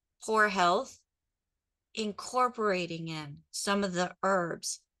of poor health, incorporating in some of the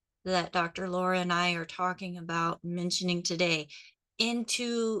herbs that Dr. Laura and I are talking about, mentioning today,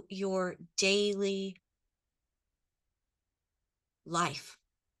 into your daily life.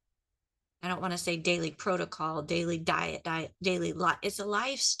 I don't want to say daily protocol, daily diet, daily life. It's a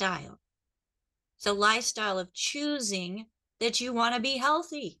lifestyle. It's a lifestyle of choosing that you want to be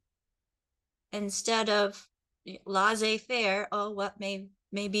healthy instead of laissez-faire. Oh, what may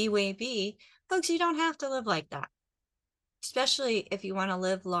be, may be. Folks, you don't have to live like that, especially if you want to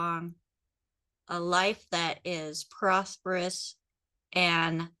live long, a life that is prosperous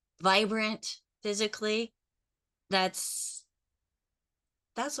and vibrant physically. That's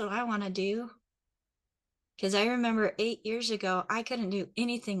what I want to do. Because I remember 8 years ago, I couldn't do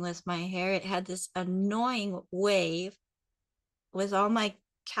anything with my hair. It had this annoying wave with all my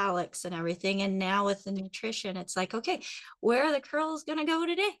calyx and everything. And now with the nutrition, it's like, okay, where are the curls going to go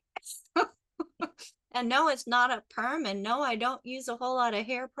today? And no, it's not a perm. And no, I don't use a whole lot of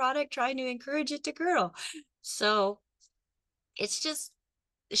hair product trying to encourage it to curl. So it's just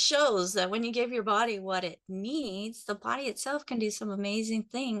shows that when you give your body what it needs, the body itself can do some amazing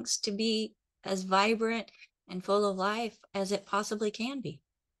things to be as vibrant and full of life as it possibly can be.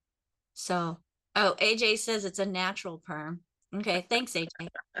 So, oh, AJ says it's a natural perm. Okay, thanks, AJ.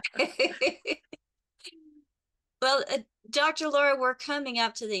 Well, Dr. Laura, we're coming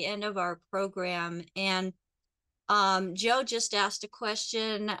up to the end of our program, and Joe just asked a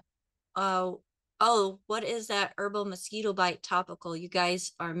question. Oh, what is that herbal mosquito bite topical you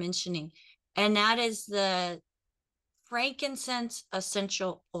guys are mentioning? And that is the frankincense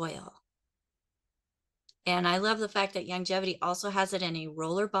essential oil. And I love the fact that Longevity also has it in a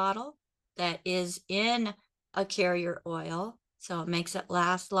roller bottle that is in a carrier oil. So it makes it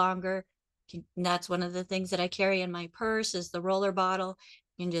last longer. And that's one of the things that I carry in my purse is the roller bottle.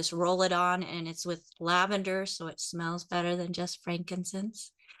 You can just roll it on, and it's with lavender, so it smells better than just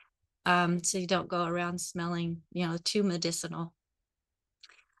frankincense. So you don't go around smelling, too medicinal.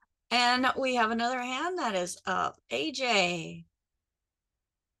 And we have another hand that is up. AJ.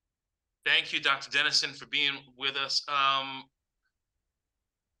 Thank you, Dr. Dennison, for being with us.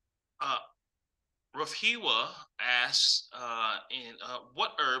 Rafiwa asks,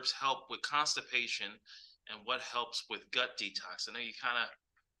 what herbs help with constipation and what helps with gut detox? I know you kind of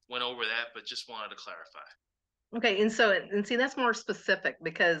went over that, but just wanted to clarify. Okay, and see, that's more specific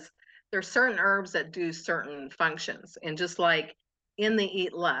because there's certain herbs that do certain functions. And just like in the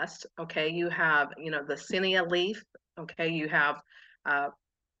Eat Less, okay, you have, the Cinia leaf, okay, you have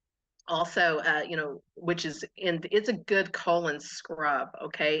also, which is it's a good colon scrub,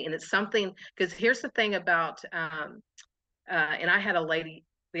 okay, and it's something because here's the thing about, and I had a lady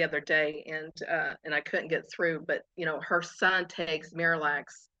the other day, and I couldn't get through, but her son takes Miralax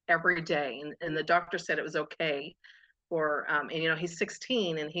every day, and the doctor said it was okay for, and he's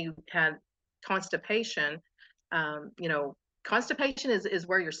 16 and he had constipation. Constipation is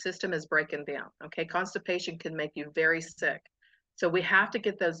where your system is breaking down. Okay, constipation can make you very sick. So we have to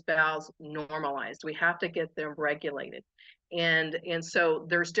get those bowels normalized. We have to get them regulated. And so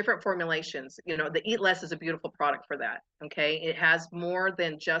there's different formulations. The Eat Less is a beautiful product for that. Okay. It has more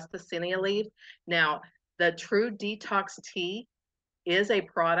than just the Cinia leaf. Now, the True Detox Tea is a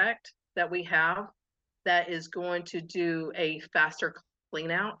product that we have that is going to do a faster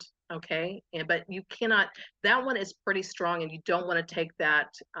clean out. Okay. But you cannot, that one is pretty strong and you don't want to take that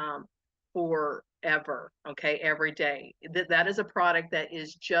forever. Okay. Every day. That is a product that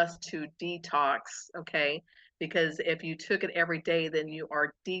is just to detox. Okay. Because if you took it every day, then you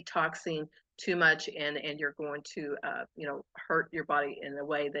are detoxing too much and you're going to, hurt your body in a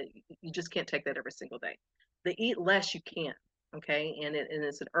way that you just can't take that every single day. The Eat Less you can. Okay, and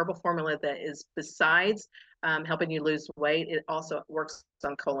it's an herbal formula that is besides helping you lose weight, it also works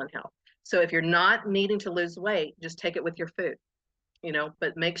on colon health. So if you're not needing to lose weight, just take it with your food,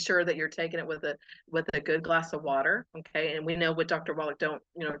 but make sure that you're taking it with a good glass of water. Okay, and we know with Dr. Wallach, don't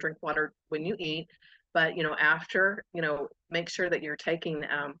drink water when you eat, but after, make sure that you're taking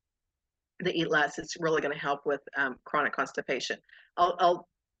the Eat Less. It's really going to help with chronic constipation.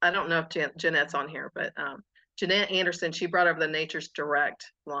 I don't know if Jeanette's on here, but Jeanette Anderson, she brought over the Nature's Direct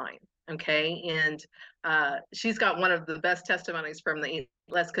line. Okay. And she's got one of the best testimonies from the Eat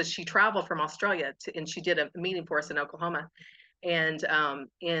Less because she traveled from Australia and she did a meeting for us in Oklahoma. And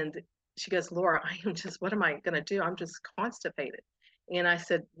she goes, Laura, what am I going to do? I'm just constipated. And I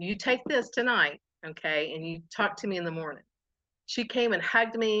said, you take this tonight. Okay. And you talk to me in the morning. She came and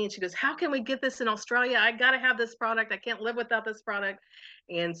hugged me and she goes, how can we get this in Australia? I got to have this product. I can't live without this product.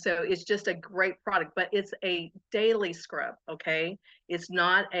 And so it's just a great product, but it's a daily scrub. Okay. It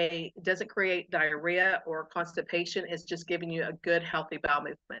doesn't create diarrhea or constipation. It's just giving you a good, healthy bowel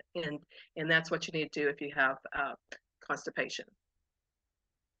movement. And that's what you need to do if you have constipation.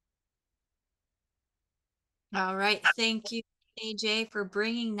 All right. Thank you, AJ, for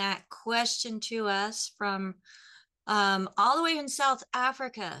bringing that question to us from all the way in South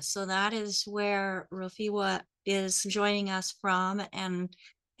Africa. So that is where Rafiwa is joining us from. And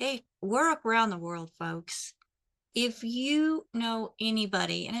hey, we're up around the world, folks. If you know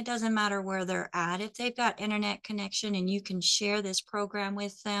anybody, and it doesn't matter where they're at, if they've got internet connection and you can share this program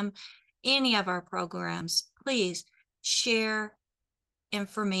with them, any of our programs, please share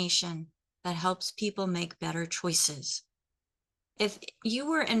information that helps people make better choices. If you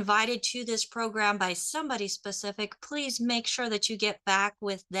were invited to this program by somebody specific, please make sure that you get back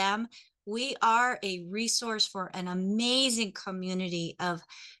with them. We are a resource for an amazing community of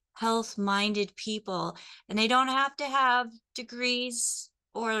health-minded people, and they don't have to have degrees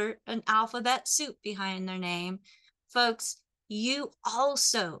or an alphabet soup behind their name. Folks, you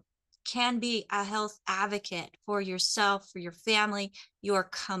also can be a health advocate for yourself, for your family, your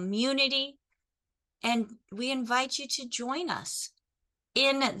community. And we invite you to join us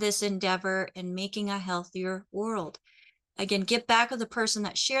in this endeavor in making a healthier world. Again, get back with the person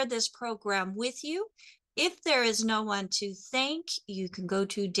that shared this program with you. If there is no one to thank, you can go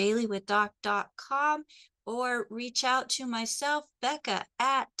to dailywithdoc.com or reach out to myself, Becca,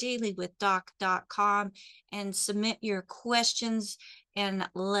 at dailywithdoc.com and submit your questions and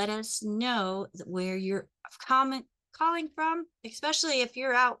let us know where you're calling from, especially if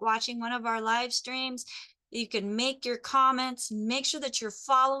you're out watching one of our live streams. You can make your comments, make sure that you're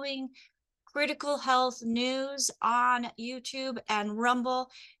following Critical Health News on YouTube and Rumble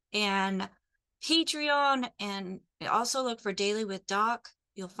and Patreon, and also look for Daily with Doc.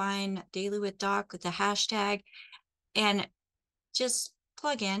 You'll find Daily with Doc with the hashtag, and just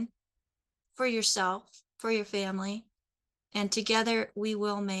plug in for yourself, for your family, and together we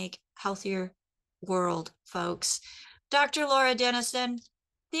will make healthier world, folks. Dr. Laura Dennison,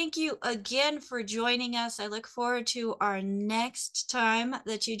 thank you again for joining us. I look forward to our next time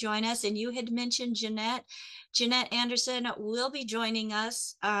that you join us. And you had mentioned Jeanette. Jeanette Anderson will be joining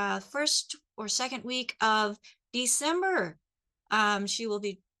us first or second week of December. She will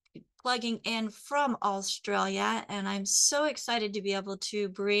be plugging in from Australia, and I'm so excited to be able to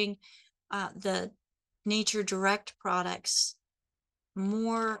bring the Nature Direct products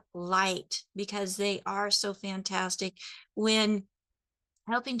more light, because they are so fantastic when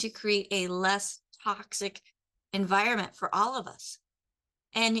helping to create a less toxic environment for all of us.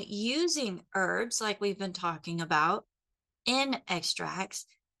 And using herbs like we've been talking about in extracts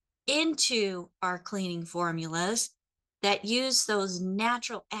into our cleaning formulas that use those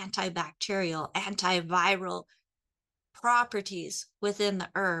natural antibacterial, antiviral properties within the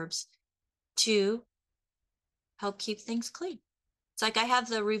herbs to help keep things clean. It's like I have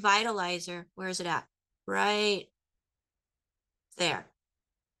the revitalizer. Where is it at? Right there.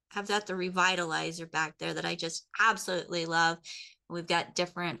 I have that, the revitalizer back there that I just absolutely love. We've got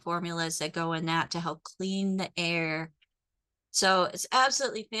different formulas that go in that to help clean the air. So it's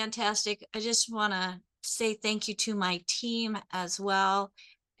absolutely fantastic. I just want to say thank you to my team as well,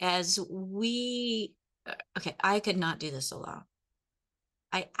 as we, okay, I could not do this alone.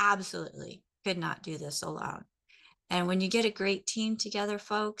 I absolutely could not do this alone. And when you get a great team together,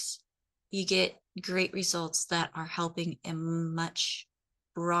 folks, you get great results that are helping a much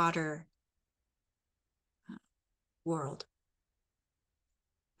broader world.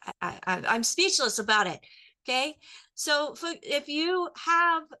 I'm speechless about it. Okay. So if you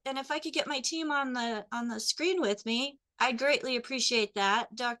have, and if I could get my team on the screen with me, I'd greatly appreciate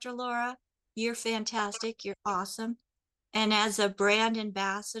that. Dr. Laura, you're fantastic. You're awesome. And as a brand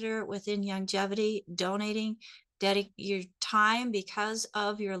ambassador within Longevity, donating your time because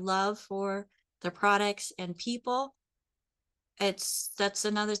of your love for the products and people, that's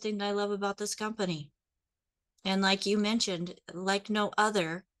another thing that I love about this company. And like you mentioned, like no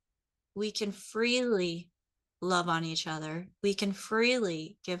other, we can freely love on each other. We can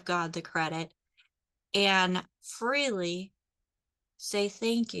freely give God the credit and freely say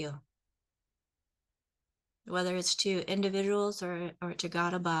thank you, whether it's to individuals or to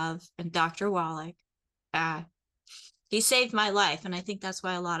God above. And Dr. Wallach, he saved my life. And I think that's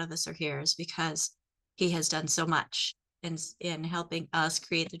why a lot of us are here, is because he has done so much in helping us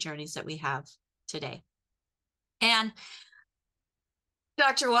create the journeys that we have today. And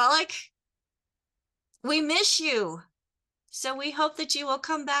Dr. Wallach, we miss you. So we hope that you will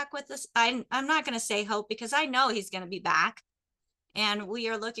come back with us. I'm not going to say hope, because I know he's going to be back. And we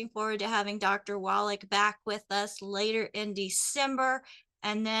are looking forward to having Dr. Wallach back with us later in December,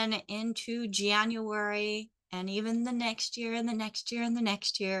 and then into January, and even the next year and the next year and the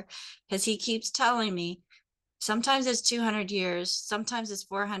next year, because he keeps telling me sometimes it's 200 years, sometimes it's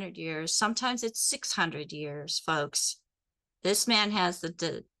 400 years, sometimes it's 600 years, folks. This man has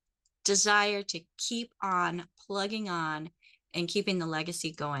the desire to keep on plugging on and keeping the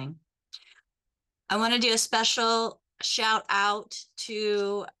legacy going. I want to do a special shout out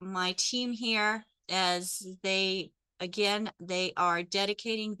to my team here, as they are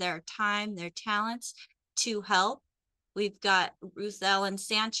dedicating their time, their talents to help. We've got Ruth Ellen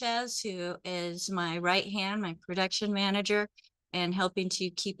Sanchez, who is my right hand, my production manager, and helping to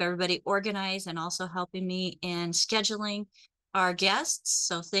keep everybody organized, and also helping me in scheduling our guests.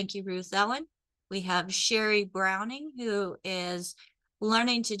 So thank you, Ruth Ellen. We have Sherry Browning, who is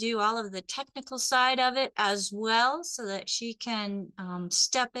learning to do all of the technical side of it as well, so that she can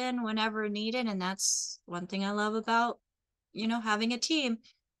step in whenever needed. And that's one thing I love about, having a team.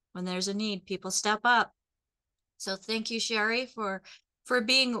 When there's a need, people step up. So thank you, Sherry, for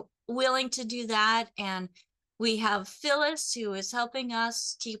being willing to do that. And we have Phyllis, who is helping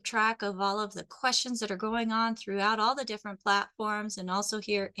us keep track of all of the questions that are going on throughout all the different platforms, and also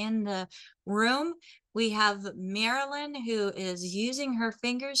here in the room. We have Marilyn, who is using her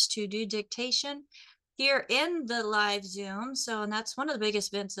fingers to do dictation here in the live Zoom. So, and that's one of the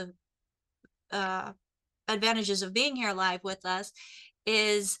biggest advantages of being here live with us,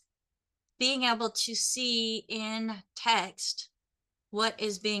 is being able to see in text what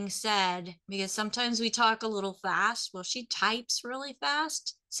is being said, because sometimes we talk a little fast. Well, she types really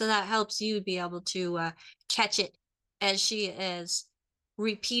fast, so that helps you be able to catch it as she is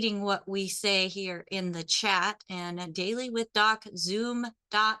repeating what we say here in the chat. And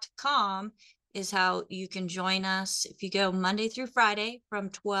dailywithDocZoom.com is how you can join us. If you go Monday through Friday from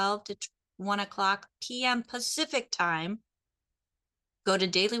 12 to 1 o'clock p.m. Pacific time, go to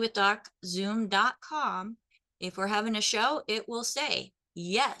dailywithDocZoom.com. If we're having a show, it will say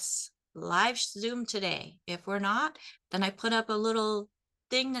yes, live Zoom today. If we're not, then I put up a little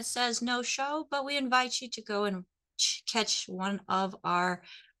thing that says no show, but we invite you to go and catch one of our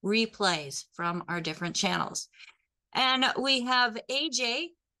replays from our different channels. And we have AJ,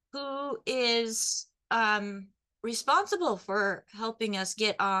 who is responsible for helping us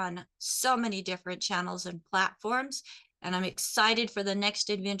get on so many different channels and platforms. And I'm excited for the next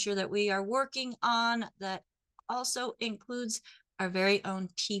adventure that we are working on that also includes our very own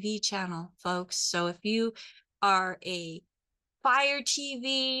TV channel, folks. So if you are a Fire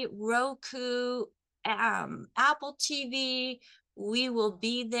TV, Roku, Apple TV, we will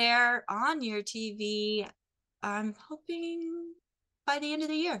be there on your TV. I'm hoping by the end of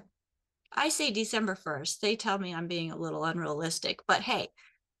the year. I say December 1st. They tell me I'm being a little unrealistic, but hey,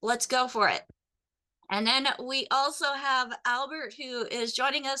 let's go for it. And then we also have Albert, who is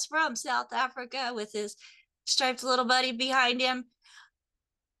joining us from South Africa with his striped little buddy behind him.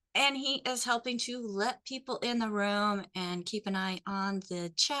 And he is helping to let people in the room and keep an eye on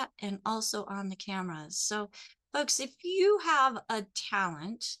the chat and also on the cameras. So folks, if you have a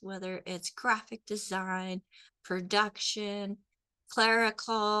talent, whether it's graphic design, production,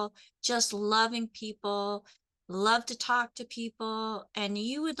 clerical, just loving people, love to talk to people, and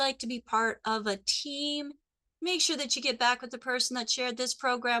you would like to be part of a team, make sure that you get back with the person that shared this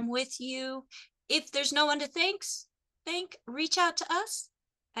program with you. If there's no one to thank, reach out to us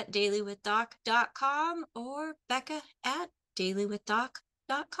at dailywithdoc.com or Becca at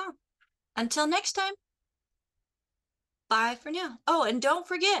dailywithdoc.com. Until next time, bye for now. Oh, and don't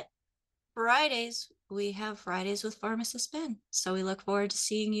forget, Fridays, we have Fridays with Pharmacist Ben. So we look forward to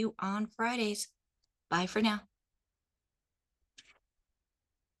seeing you on Fridays. Bye for now.